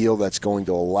the deal that's going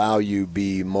to allow you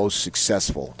be most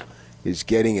successful, is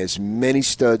getting as many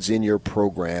studs in your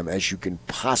program as you can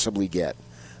possibly get.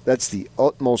 That's the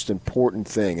utmost important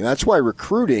thing. And that's why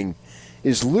recruiting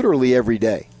is literally every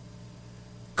day.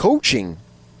 Coaching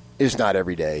is not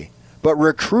every day, but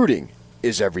recruiting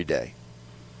is every day.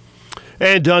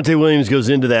 And Dante Williams goes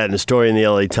into that in a story in the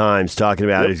LA Times, talking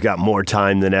about he's got more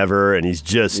time than ever, and he's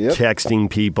just texting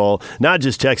people. Not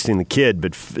just texting the kid,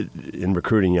 but in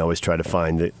recruiting, you always try to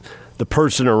find the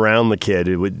person around the kid.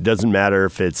 It doesn't matter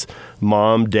if it's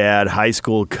mom, dad, high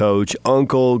school coach,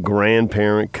 uncle,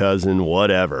 grandparent, cousin,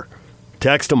 whatever.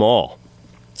 Text them all.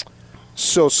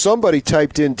 So somebody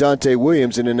typed in Dante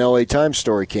Williams and an LA Times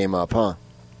story came up, huh?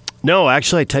 No,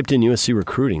 actually I typed in USC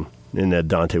recruiting and that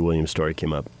Dante Williams story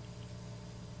came up.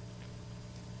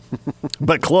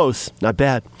 But close, not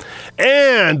bad.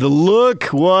 And look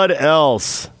what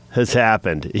else has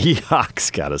happened. Eock's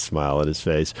got a smile on his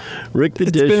face. Rick the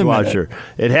dishwasher.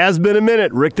 It has been a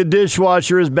minute. Rick the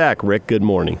dishwasher is back. Rick, good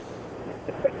morning.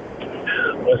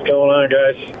 What's going on,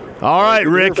 guys? All right,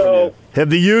 Rick. Have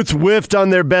the Utes whiffed on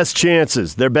their best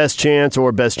chances? Their best chance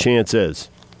or best chances?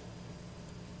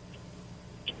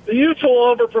 The Utes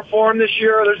will overperform this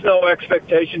year. There's no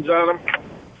expectations on them.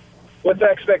 With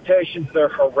expectations, they're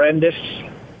horrendous.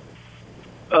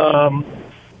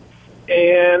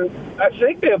 And I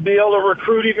think they'll be able to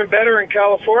recruit even better in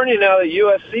California now that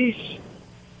USC's,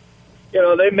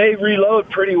 they may reload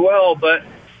pretty well. But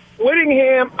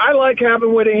Whittingham, I like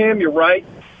having Whittingham. You're right.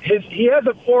 He has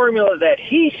a formula that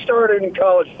he started in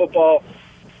college football,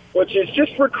 which is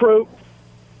just recruit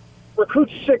 6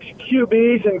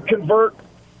 QBs and convert.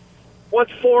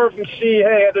 Once 4 of them see,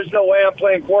 hey, there's no way I'm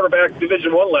playing quarterback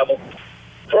Division I level,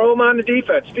 throw them on the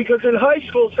defense. Because in high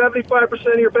school,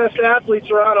 75% of your best athletes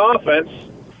are on offense.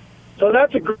 So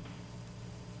that's a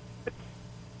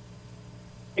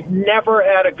never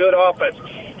had a good offense.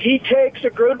 He takes a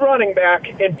good running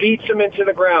back and beats him into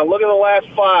the ground. Look at the last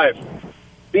 5.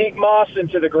 Beat Moss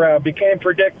into the ground, became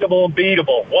predictable and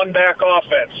beatable. One-back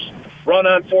offense. Run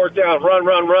on 4th down,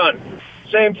 run.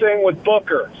 Same thing with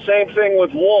Booker. Same thing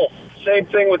with Wolf. Same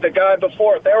thing with the guy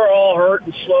before. They were all hurt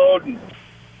and slowed.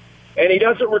 And he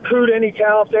doesn't recruit any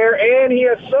talent there. And he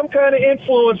has some kind of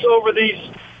influence over these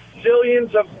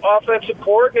zillions of offensive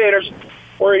coordinators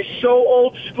where he's so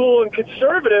old school and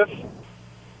conservative.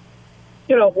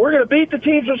 We're going to beat the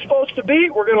teams we're supposed to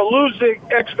beat. We're going to lose the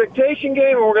expectation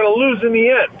game, and we're going to lose in the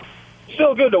end.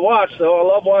 Still good to watch, though. I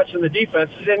love watching the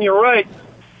defenses. And you're right,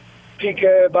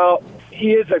 PK, about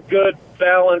he is a good,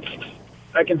 balanced.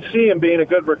 I can see him being a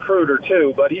good recruiter,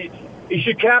 too. But he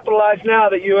should capitalize now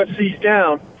that USC's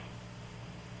down.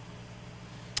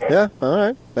 Yeah, all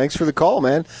right. Thanks for the call,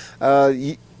 man.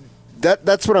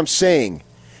 That's what I'm saying,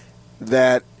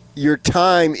 that your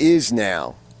time is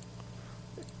now.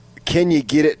 Can you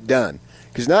get it done?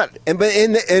 Because but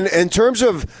in terms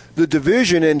of the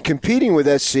division and competing with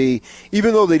SC,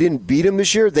 even though they didn't beat them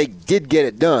this year, they did get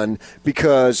it done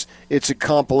because it's a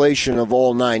compilation of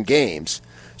all 9 games.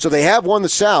 So they have won the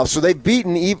South. So they've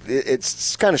beaten.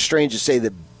 It's kind of strange to say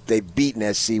that they've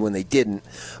beaten SC when they didn't,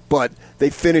 but they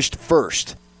finished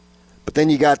first. But then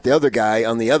you got the other guy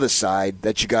on the other side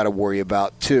that you got to worry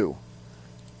about too.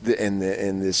 In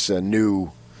this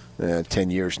new. 10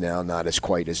 years now, not as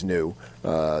quite as new,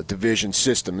 division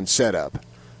system and setup.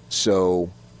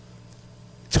 So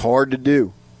it's hard to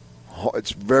do. It's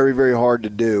very, very hard to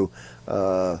do.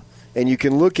 And you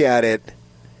can look at it,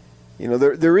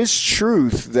 there is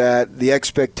truth that the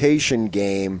expectation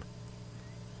game,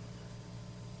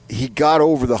 he got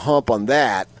over the hump on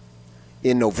that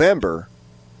in November,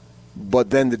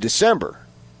 but then the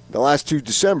last 2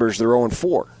 Decembers, they're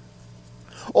 0-4.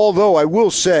 Although I will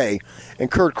say,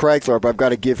 and Kurt Kragthorpe, I've got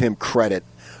to give him credit,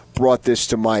 brought this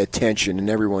to my attention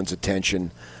and everyone's attention.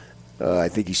 I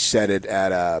think he said it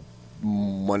at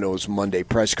one of those Monday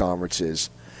press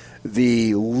conferences.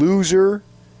 The loser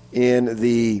in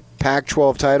the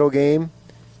Pac-12 title game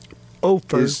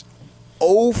is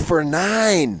 0 for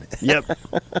 9. Yep.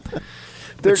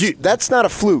 That's not a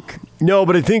fluke. No,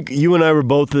 but I think you and I were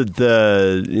both at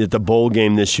the bowl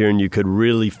game this year, and you could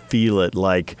really feel it.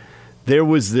 Like there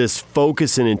was this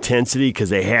focus and intensity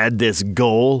because they had this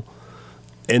goal,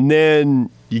 and then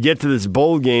you get to this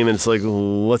bowl game, and it's like,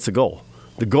 well, what's the goal?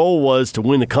 The goal was to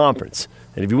win the conference,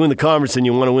 and if you win the conference, then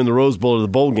you want to win the Rose Bowl or the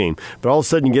bowl game. But all of a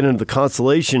sudden, you get into the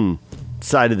consolation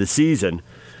side of the season.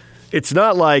 It's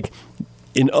not like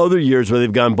in other years where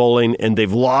they've gone bowling and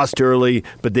they've lost early,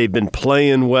 but they've been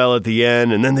playing well at the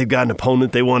end, and then they've got an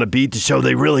opponent they want to beat to show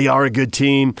they really are a good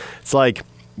team. It's like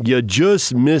you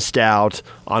just missed out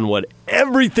on what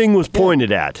everything was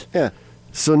pointed at. Yeah.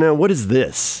 So now what is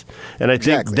this? And I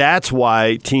think that's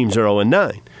why teams are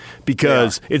 0-9,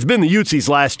 because it's been the Utes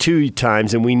last 2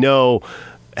 times, and we know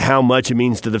how much it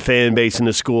means to the fan base and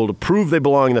the school to prove they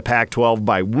belong in the Pac-12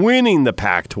 by winning the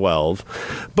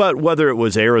Pac-12. But whether it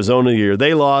was Arizona the year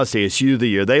they lost, ASU the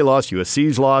year they lost,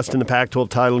 USC's lost in the Pac-12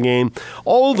 title game,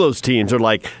 all those teams are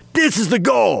like, this is the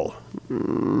goal.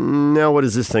 Now what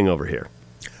is this thing over here?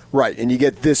 Right, and you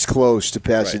get this close to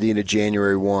Pasadena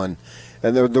January 1,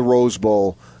 and the Rose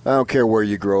Bowl. I don't care where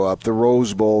you grow up. The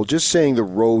Rose Bowl, just saying the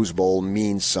Rose Bowl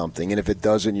means something, and if it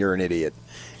doesn't, you're an idiot.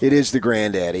 It is the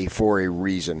granddaddy for a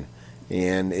reason,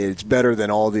 and it's better than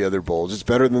all the other bowls. It's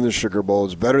better than the Sugar Bowl.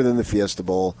 It's better than the Fiesta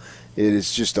Bowl. It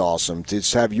is just awesome to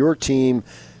have your team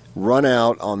run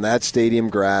out on that stadium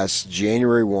grass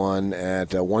January 1 at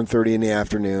 1:30 in the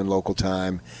afternoon local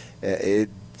time,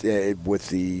 with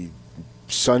the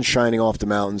sun shining off the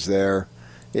mountains there.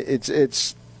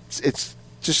 It's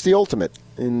just the ultimate.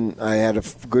 And I had a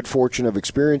good fortune of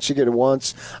experiencing it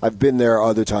once. I've been there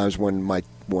other times when my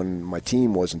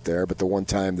team wasn't there, but the one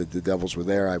time that the Devils were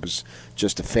there, I was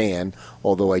just a fan,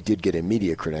 although I did get a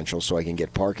media credential so I can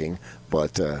get parking,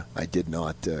 but I did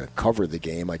not cover the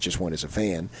game. I just went as a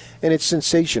fan. And it's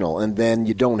sensational. And then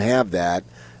you don't have that.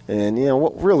 And,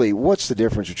 what's the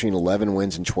difference between 11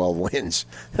 wins and 12 wins?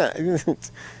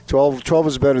 12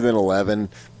 is better than 11.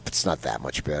 It's not that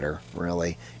much better,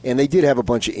 really. And they did have a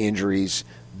bunch of injuries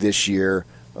this year,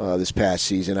 this past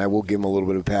season. I will give them a little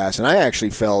bit of a pass. And I actually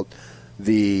felt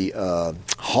the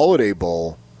Holiday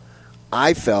Bowl,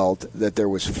 I felt that there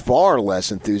was far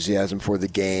less enthusiasm for the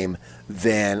game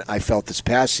than I felt this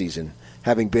past season.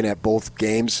 Having been at both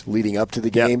games leading up to the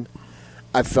game,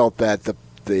 I felt that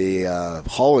the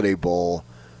Holiday Bowl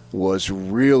was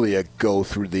really a go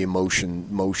through the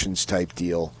motions type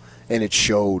deal, and it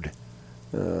showed.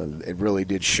 It really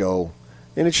did show,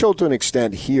 and it showed to an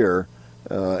extent here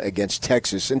against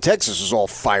Texas. And Texas was all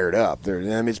fired up.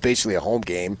 It's basically a home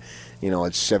game.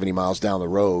 It's 70 miles down the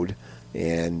road,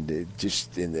 and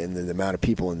just in the amount of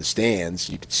people in the stands,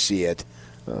 you could see it.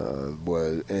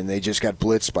 And they just got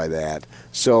blitzed by that.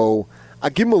 So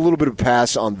I give them a little bit of a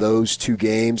pass on those 2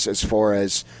 games as far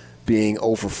as being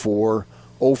 0 for 4.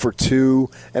 0 for 2,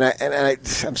 and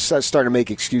I'm starting to make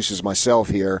excuses myself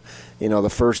here. The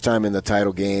first time in the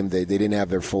title game, they didn't have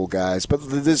their full guys. But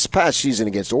this past season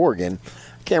against Oregon,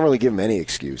 I can't really give them any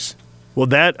excuse. Well,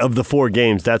 that of the 4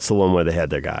 games, that's the one where they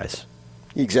had their guys.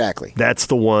 Exactly. That's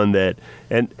the one that,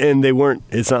 and they weren't.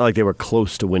 It's not like they were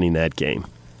close to winning that game.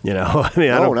 Not really.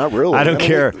 I don't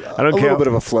care. I don't care. A little bit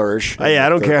of a flourish. I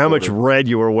don't care how much red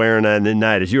you were wearing on the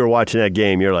night. As you were watching that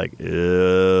game, you're like,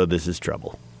 this is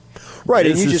trouble. Right,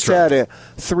 and you just had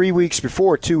 2 weeks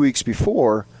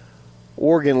before,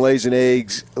 Oregon lays an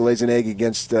egg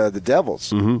against the Devils.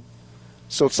 Mm-hmm.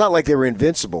 So it's not like they were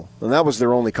invincible, and that was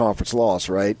their only conference loss,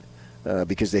 right?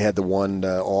 Because they had the one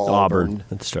Auburn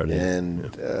that started.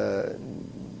 And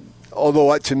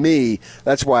although to me,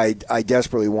 that's why I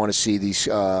desperately want to see these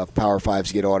Power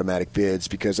Fives get automatic bids,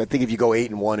 because I think if you go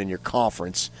 8-1 in your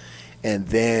conference, and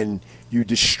then you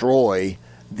destroy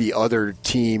the other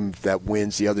team that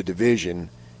wins the other division,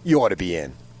 you ought to be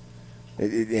in.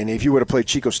 And if you would have played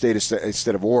Chico State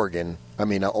instead of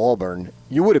Auburn,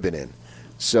 you would have been in.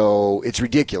 So it's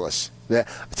ridiculous.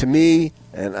 To me,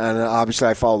 and obviously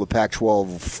I follow the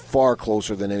Pac-12 far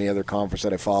closer than any other conference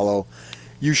that I follow,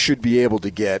 you should be able to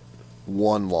get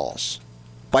 1 loss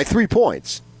by 3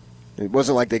 points. It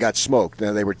wasn't like they got smoked.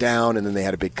 Now, they were down, and then they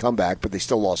had a big comeback, but they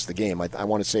still lost the game. I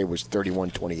want to say it was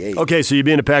 31-28. Okay, so you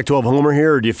being a Pac-12 homer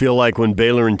here, or do you feel like when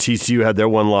Baylor and TCU had their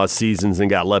 1-loss seasons and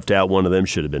got left out, one of them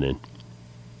should have been in?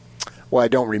 Well, I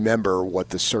don't remember what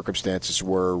the circumstances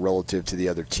were relative to the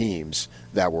other teams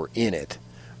that were in it.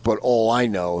 But all I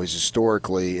know is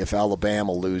historically, if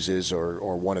Alabama loses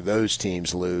or one of those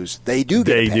teams lose, they do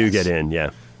get a pass. They do get in,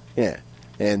 yeah. Yeah.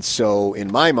 And so,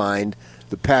 in my mind,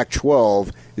 the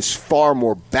Pac-12 is far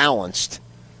more balanced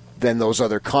than those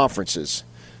other conferences.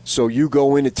 So you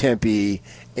go into Tempe,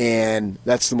 and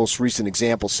that's the most recent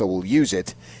example, so we'll use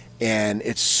it, and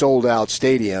it's sold-out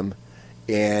stadium,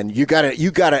 and you got an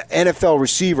NFL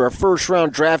receiver, a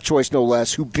first-round draft choice no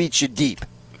less, who beats you deep,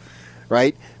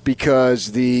 right?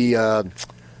 Because the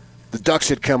Ducks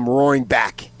had come roaring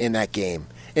back in that game.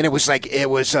 And it was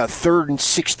 3rd and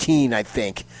 16, I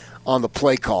think, on the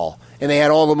play call. And they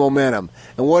had all the momentum.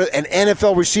 And what an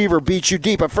NFL receiver beats you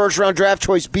deep. A first-round draft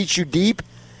choice beats you deep,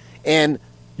 and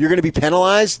you're going to be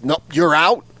penalized? Nope, you're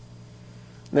out.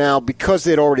 Now, because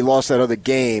they had already lost that other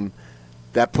game,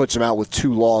 that puts them out with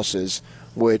 2 losses,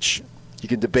 which you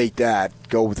can debate that.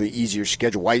 Go with the easier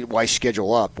schedule. Why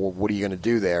schedule up? Well, what are you going to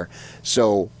do there?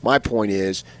 So my point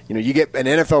is, you get an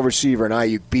NFL receiver and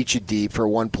Ayuk beat you deep for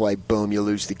one play, boom, you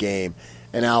lose the game,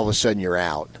 and all of a sudden you're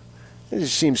out. It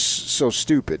just seems so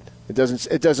stupid. It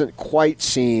doesn't quite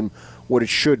seem what it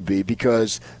should be,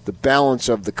 because the balance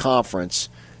of the conference,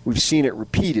 we've seen it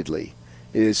repeatedly,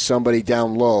 is somebody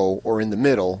down low or in the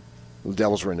middle. The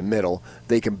Devils were in the middle.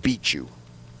 They can beat you.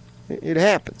 It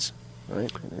happens.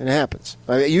 Right? It happens.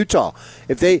 Utah.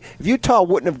 If Utah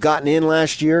wouldn't have gotten in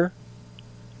last year,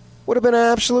 would have been an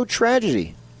absolute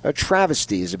tragedy. A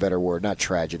travesty is a better word, not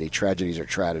tragedy. Tragedies are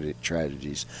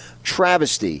tragedies.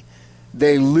 Travesty.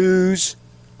 They lose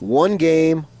one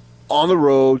game on the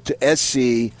road to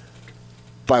SC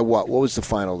by what? What was the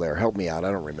final there? Help me out.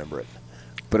 I don't remember it.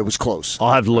 But it was close.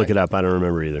 I'll have to look it up. I don't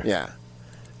remember either. Yeah.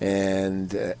 And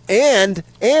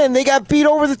they got beat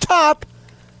over the top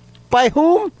by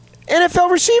whom?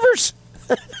 NFL receivers.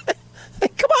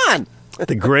 Come on.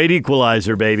 The great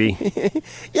equalizer, baby.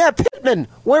 Yeah, Pittman.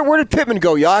 Where did Pittman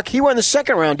go, Yock? He went in the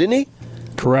second round, didn't he?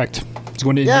 Correct. He's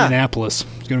going to Indianapolis.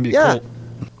 He's going to be a Colt.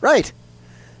 Right.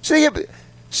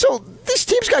 So these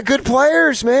teams got good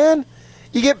players, man.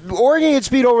 Oregon gets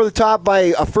beat over the top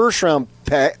by a first-round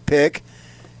pick.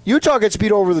 Utah gets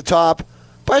beat over the top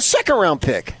by a second-round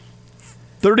pick.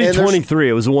 30-23.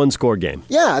 It was a one-score game.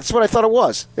 Yeah, that's what I thought it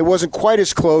was. It wasn't quite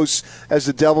as close as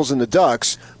the Devils and the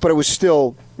Ducks, but it was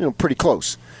still pretty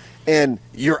close. And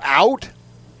you're out?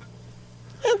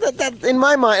 That, in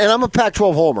my mind, and I'm a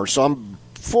Pac-12 homer, so I'm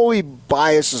fully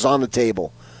biased is on the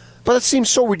table. But it seems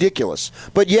so ridiculous.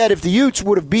 But yet, if the Utes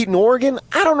would have beaten Oregon,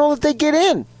 I don't know that they get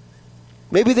in.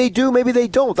 Maybe they do, maybe they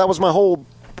don't. That was my whole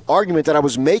argument that I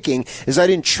was making, is I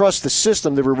didn't trust the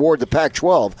system to reward the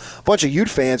Pac-12. A bunch of Ute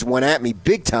fans went at me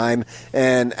big time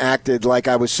and acted like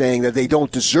I was saying that they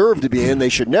don't deserve to be in, they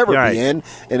should never be in,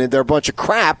 and they're a bunch of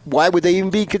crap. Why would they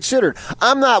even be considered?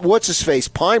 I'm not, what's-his-face,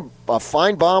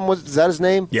 Feinbaum, is that his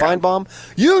name? Yeah. Feinbaum?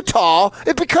 Utah,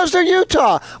 because they're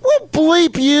Utah. Well,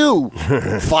 bleep you,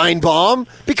 Feinbaum,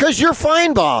 because you're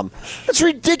Feinbaum. That's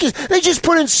ridiculous. They just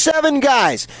put in 7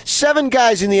 guys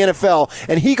in the NFL,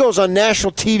 and he goes on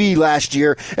national TV last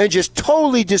year and just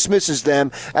totally dismisses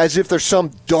them as if they're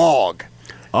some dog.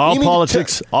 All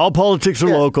politics are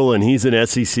local, and he's an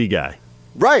SEC guy.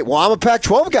 Right. Well, I'm a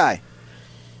Pac-12 guy.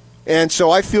 And so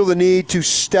I feel the need to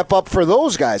step up for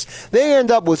those guys. They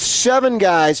end up with 7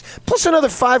 guys, plus another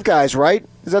 5 guys, right?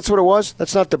 That's what it was?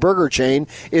 That's not the burger chain.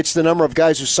 It's the number of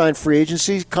guys who signed free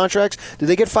agency contracts. Did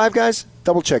they get 5 guys?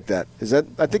 Double check that.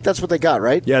 I think that's what they got,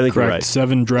 right? Yeah, I think correct. You're right.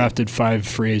 7 drafted, 5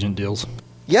 free agent deals.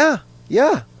 Yeah.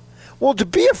 Well, to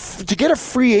get a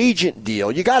free agent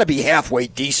deal, you got to be halfway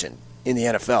decent in the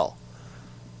NFL.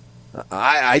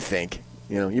 I think.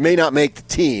 You may not make the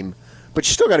team, but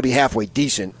you still got to be halfway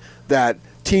decent that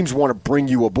teams want to bring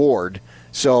you aboard.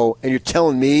 So, and you're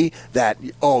telling me that,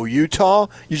 Utah,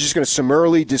 you're just going to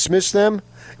summarily dismiss them?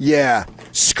 Yeah.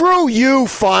 Screw you,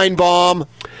 Feinbaum.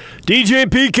 DJ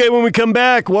and PK, when we come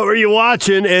back, what were you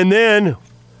watching? And then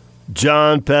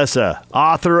John Pessa,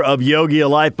 author of Yogi, A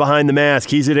Life Behind the Mask.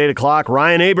 He's at 8 o'clock.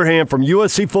 Ryan Abraham from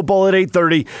USC Football at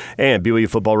 8:30. And BYU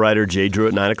football writer Jay Drew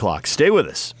at 9 o'clock. Stay with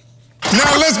us.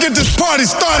 Now let's get this party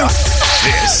started.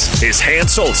 This is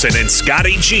Hans Olsen and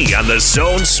Scotty G on the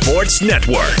Zone Sports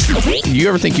Network. Do you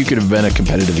ever think you could have been a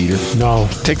competitive eater? No.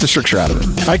 Take the stricture out of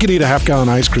it. I could eat a half-gallon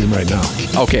ice cream right now.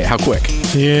 Okay, how quick?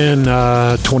 In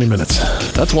 20 minutes.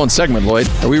 That's one segment, Lloyd.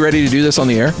 Are we ready to do this on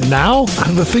the air? Now?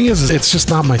 The thing is, it's just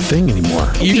not my thing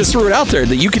anymore. You just threw it out there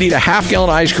that you could eat a half-gallon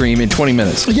ice cream in 20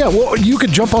 minutes. Yeah, well, you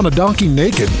could jump on a donkey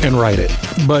naked and ride it.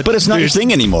 But it's not your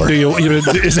thing anymore.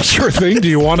 Is it your thing? Do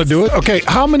you want to do it? Okay,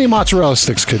 how many mozzarella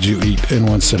sticks could you eat in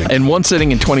one sitting? In in one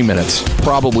sitting in 20 minutes.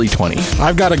 Probably 20.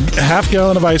 I've got a half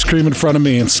gallon of ice cream in front of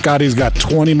me, and Scotty's got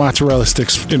 20 mozzarella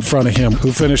sticks in front of him.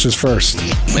 Who finishes first?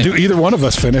 Do either one of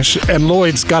us finish? And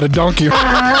Lloyd's got a donkey.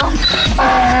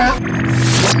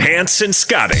 Hans and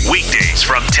Scotty, weekdays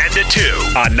from 10 to 2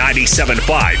 on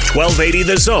 97.5, 1280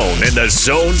 The Zone and the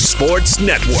Zone Sports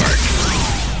Network.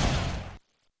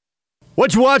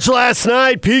 What you watch last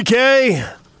night,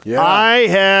 PK? Yeah. I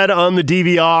had on the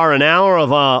DVR an hour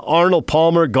of Arnold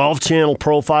Palmer, Golf Channel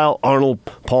profile, Arnold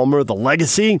Palmer, The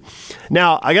Legacy.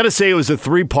 Now, I got to say it was a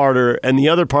 3-parter, and the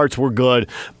other parts were good,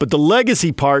 but the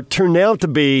Legacy part turned out to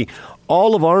be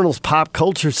all of Arnold's pop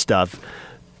culture stuff.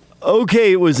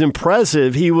 Okay, it was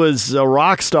impressive. He was a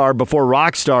rock star before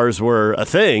rock stars were a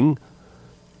thing,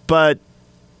 but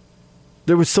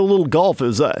there was so little golf. It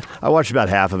was I watched about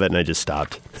half of it and I just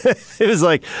stopped. It was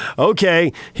like,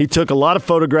 okay, he took a lot of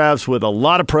photographs with a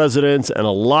lot of presidents and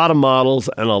a lot of models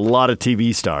and a lot of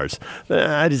TV stars.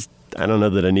 I don't know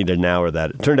that I needed an hour of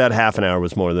that. It turned out half an hour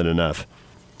was more than enough.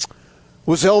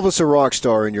 Was Elvis a rock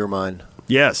star in your mind?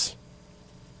 Yes.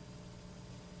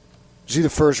 Was he the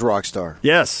first rock star?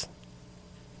 Yes.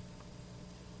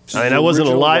 I mean, I wasn't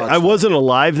alive. I wasn't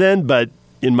alive then, but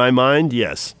in my mind,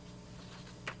 yes.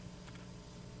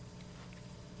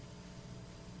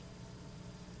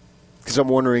 Because I'm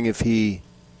wondering if he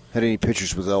had any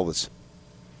pictures with Elvis.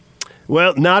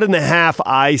 Well, not in the half hour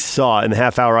I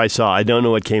saw. I don't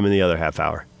know what came in the other half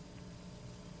hour.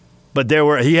 But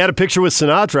he had a picture with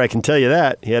Sinatra, I can tell you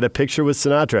that. He had a picture with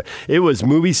Sinatra. It was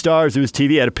movie stars, it was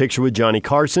TV. He had a picture with Johnny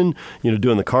Carson,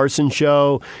 doing the Carson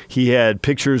show. He had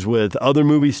pictures with other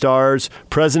movie stars,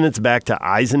 presidents back to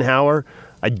Eisenhower.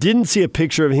 I didn't see a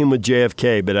picture of him with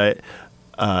JFK, but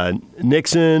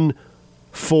Nixon,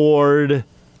 Ford,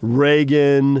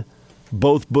 Reagan,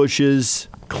 both Bushes,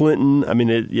 Clinton. I mean,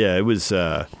 it was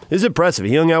impressive.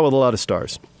 He hung out with a lot of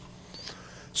stars.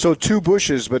 So 2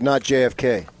 Bushes, but not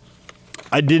JFK.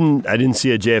 I didn't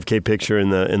see a JFK picture in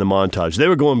the montage. They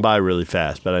were going by really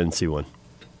fast, but I didn't see one.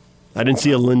 I didn't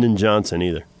see a Lyndon Johnson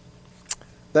either.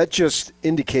 That just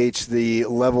indicates the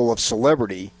level of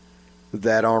celebrity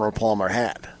that Arnold Palmer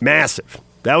had. Massive.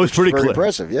 That was pretty clear.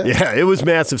 Impressive, yeah. Yeah, it was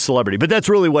massive celebrity, but that's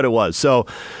really what it was. So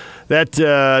that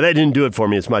didn't do it for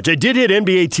me as much. I did hit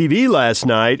NBA TV last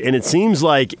night, and it seems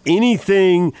like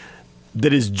anything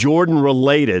that is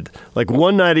Jordan-related. Like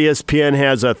one night ESPN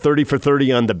has a 30 for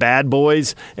 30 on the Bad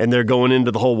Boys, and they're going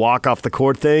into the whole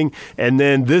walk-off-the-court thing. And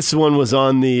then this one was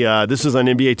on this was on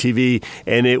NBA TV,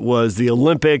 and it was the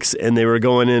Olympics, and they were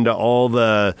going into all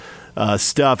the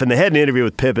stuff. And they had an interview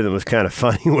with Pippen that was kind of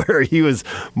funny where he was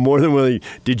more than willing.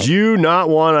 Did you not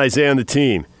want Isaiah on the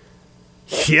team?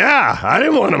 Yeah, I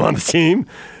didn't want him on the team.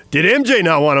 Did MJ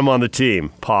not want him on the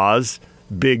team? Pause.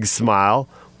 Big smile.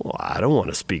 Well, I don't want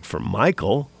to speak for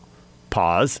Michael.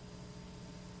 Pause.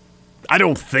 I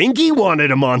don't think he wanted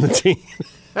him on the team.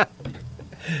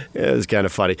 It was kind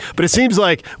of funny. But it seems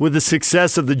like with the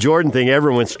success of the Jordan thing,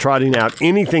 everyone's trotting out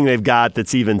anything they've got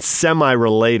that's even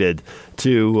semi-related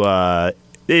to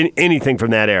anything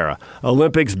from that era.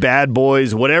 Olympics, Bad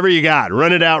Boys, whatever you got,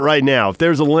 run it out right now. If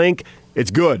there's a link,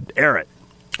 it's good. Air it.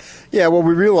 Yeah, well,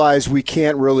 we realize we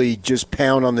can't really just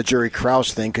pound on the Jerry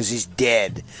Krause thing because he's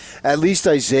dead. At least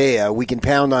Isaiah, we can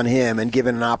pound on him and give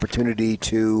him an opportunity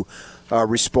to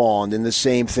respond. And the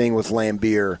same thing with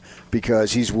Lambeer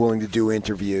because he's willing to do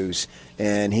interviews.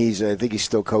 And I think he's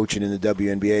still coaching in the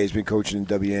WNBA. He's been coaching in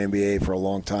the WNBA for a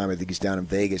long time. I think he's down in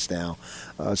Vegas now.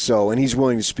 And he's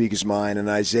willing to speak his mind. And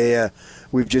Isaiah,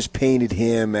 we've just painted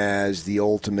him as the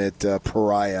ultimate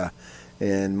pariah.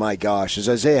 And my gosh, does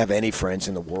Isaiah have any friends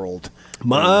in the world?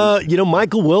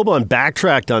 Michael Wilbon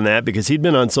backtracked on that because he'd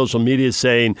been on social media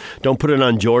saying, don't put it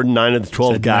on Jordan. 9 of the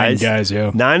 12 guys.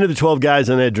 9 of the 12 guys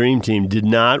on that dream team did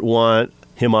not want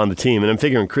him on the team. And I'm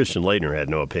figuring Christian Laettner had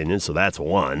no opinion, so that's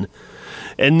one.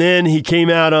 And then he came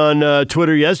out on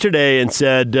Twitter yesterday and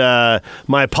said,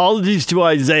 my apologies to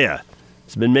Isaiah.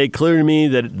 It's been made clear to me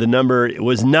that the number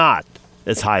was not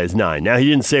as high as 9. Now, he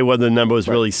didn't say whether the number was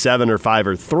really 7 or 5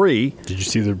 or 3. Did you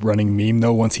see the running meme,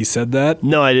 though, once he said that?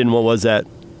 No, I didn't. What was that?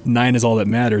 9 is all that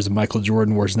matters, and Michael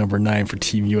Jordan wears number 9 for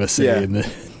Team USA in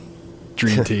the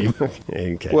Dream Team.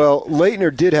 Okay. Well,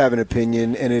 Laettner did have an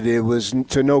opinion, and it was,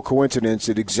 to no coincidence,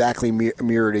 it exactly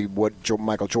mirrored what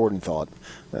Michael Jordan thought.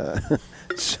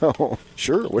 So,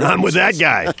 sure. I'm with that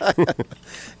guy.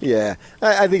 Yeah.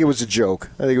 I think it was a joke.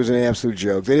 I think it was an absolute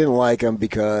joke. They didn't like him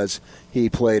because he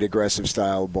played aggressive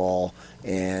style ball,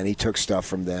 and he took stuff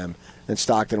from them. And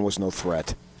Stockton was no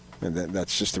threat. And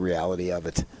that's just the reality of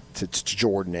it. To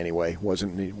Jordan, anyway.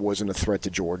 Wasn't a threat to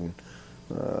Jordan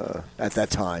at that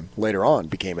time. Later on,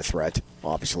 became a threat.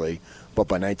 obviously, but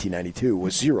by 1992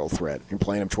 was zero threat. You're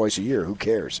playing him twice a year. Who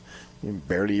cares? You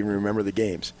barely even remember the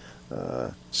games.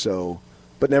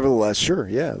 But nevertheless, sure,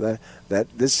 yeah.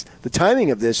 The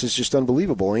timing of this is just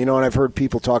unbelievable. And I've heard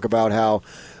people talk about how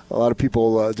a lot of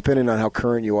people, depending on how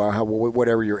current you are,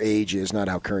 whatever your age is, not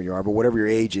how current you are, but whatever your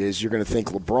age is, you're going to think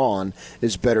LeBron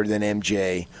is better than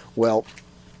MJ. Well,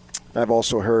 I've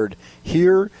also heard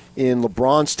here in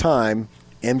LeBron's time,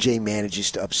 MJ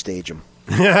manages to upstage him.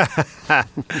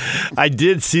 I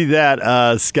did see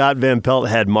that Scott Van Pelt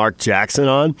had Mark Jackson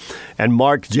on, and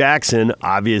Mark Jackson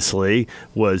obviously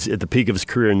was at the peak of his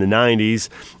career in the 90s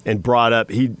and brought up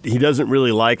he doesn't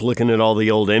really like looking at all the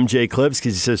old MJ clips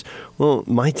because he says, well,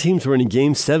 my teams were in a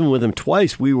Game 7 with him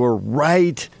twice. We were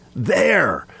right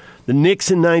there. The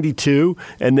Knicks in 92,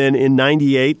 and then in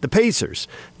 98, the Pacers.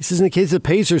 He says in the case of the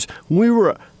Pacers, we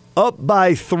were up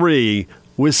by 3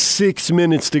 with 6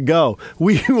 minutes to go.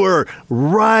 We were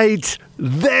right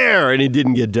there, and it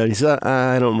didn't get done. He said,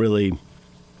 I don't really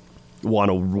want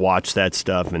to watch that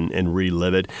stuff and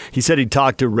relive it. He said he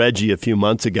talked to Reggie a few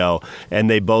months ago, and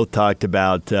they both talked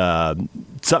about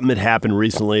something that happened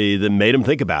recently that made him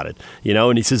think about it.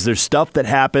 And he says there's stuff that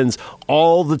happens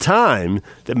all the time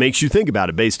that makes you think about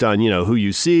it based on, who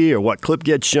you see or what clip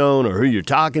gets shown or who you're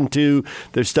talking to.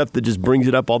 There's stuff that just brings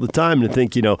it up all the time to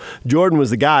think, Jordan was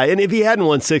the guy. And if he hadn't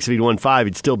won 6, if he'd won 5,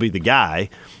 he'd still be the guy.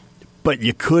 But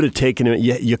you could have taken him.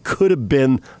 You could have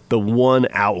been the one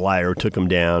outlier who took him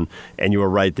down, and you were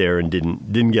right there and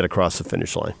didn't get across the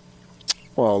finish line.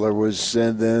 Well, there was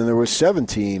 7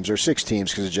 teams or 6 teams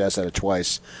because the Jazz had it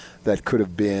twice that could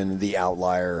have been the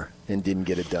outlier and didn't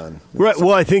get it done. Right.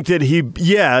 Well, I think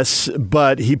that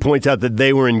but he points out that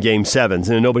they were in Game 7s,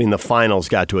 and nobody in the finals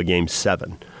got to a Game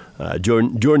 7.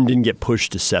 Jordan didn't get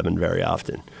pushed to 7 very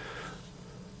often.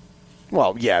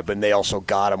 Well, yeah, but they also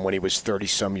got him when he was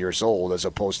 30-some years old as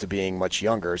opposed to being much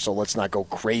younger. So let's not go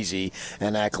crazy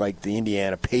and act like the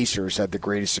Indiana Pacers had the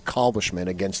greatest accomplishment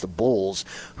against the Bulls.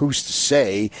 Who's to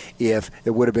say if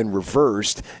it would have been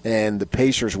reversed and the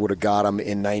Pacers would have got him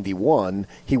in 91,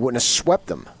 he wouldn't have swept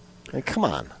them? Come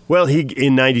on. Well,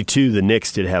 in 92, the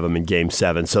Knicks did have him in Game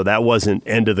 7, so that wasn't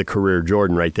end of the career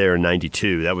Jordan right there in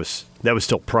 92. That was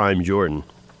still prime Jordan.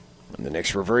 And the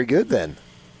Knicks were very good then.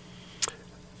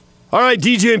 All right,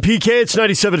 DJ and PK, it's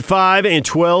 97.5 and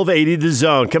 1280 The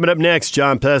Zone. Coming up next,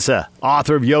 John Pessa,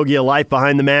 author of Yogi, A Life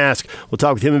Behind the Mask. We'll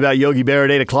talk with him about Yogi Bear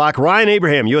at 8 o'clock. Ryan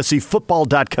Abraham,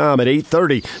 USCFootball.com at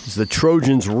 8:30 as the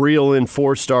Trojans reel in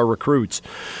 4-star recruits.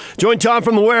 Join Tom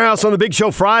from the Warehouse on the Big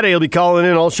Show Friday. He'll be calling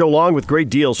in all show long with great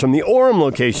deals from the Orem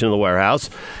location of the Warehouse.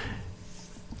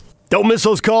 Don't miss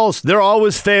those calls. They're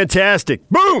always fantastic.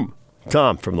 Boom!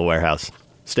 Tom from the Warehouse.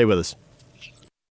 Stay with us.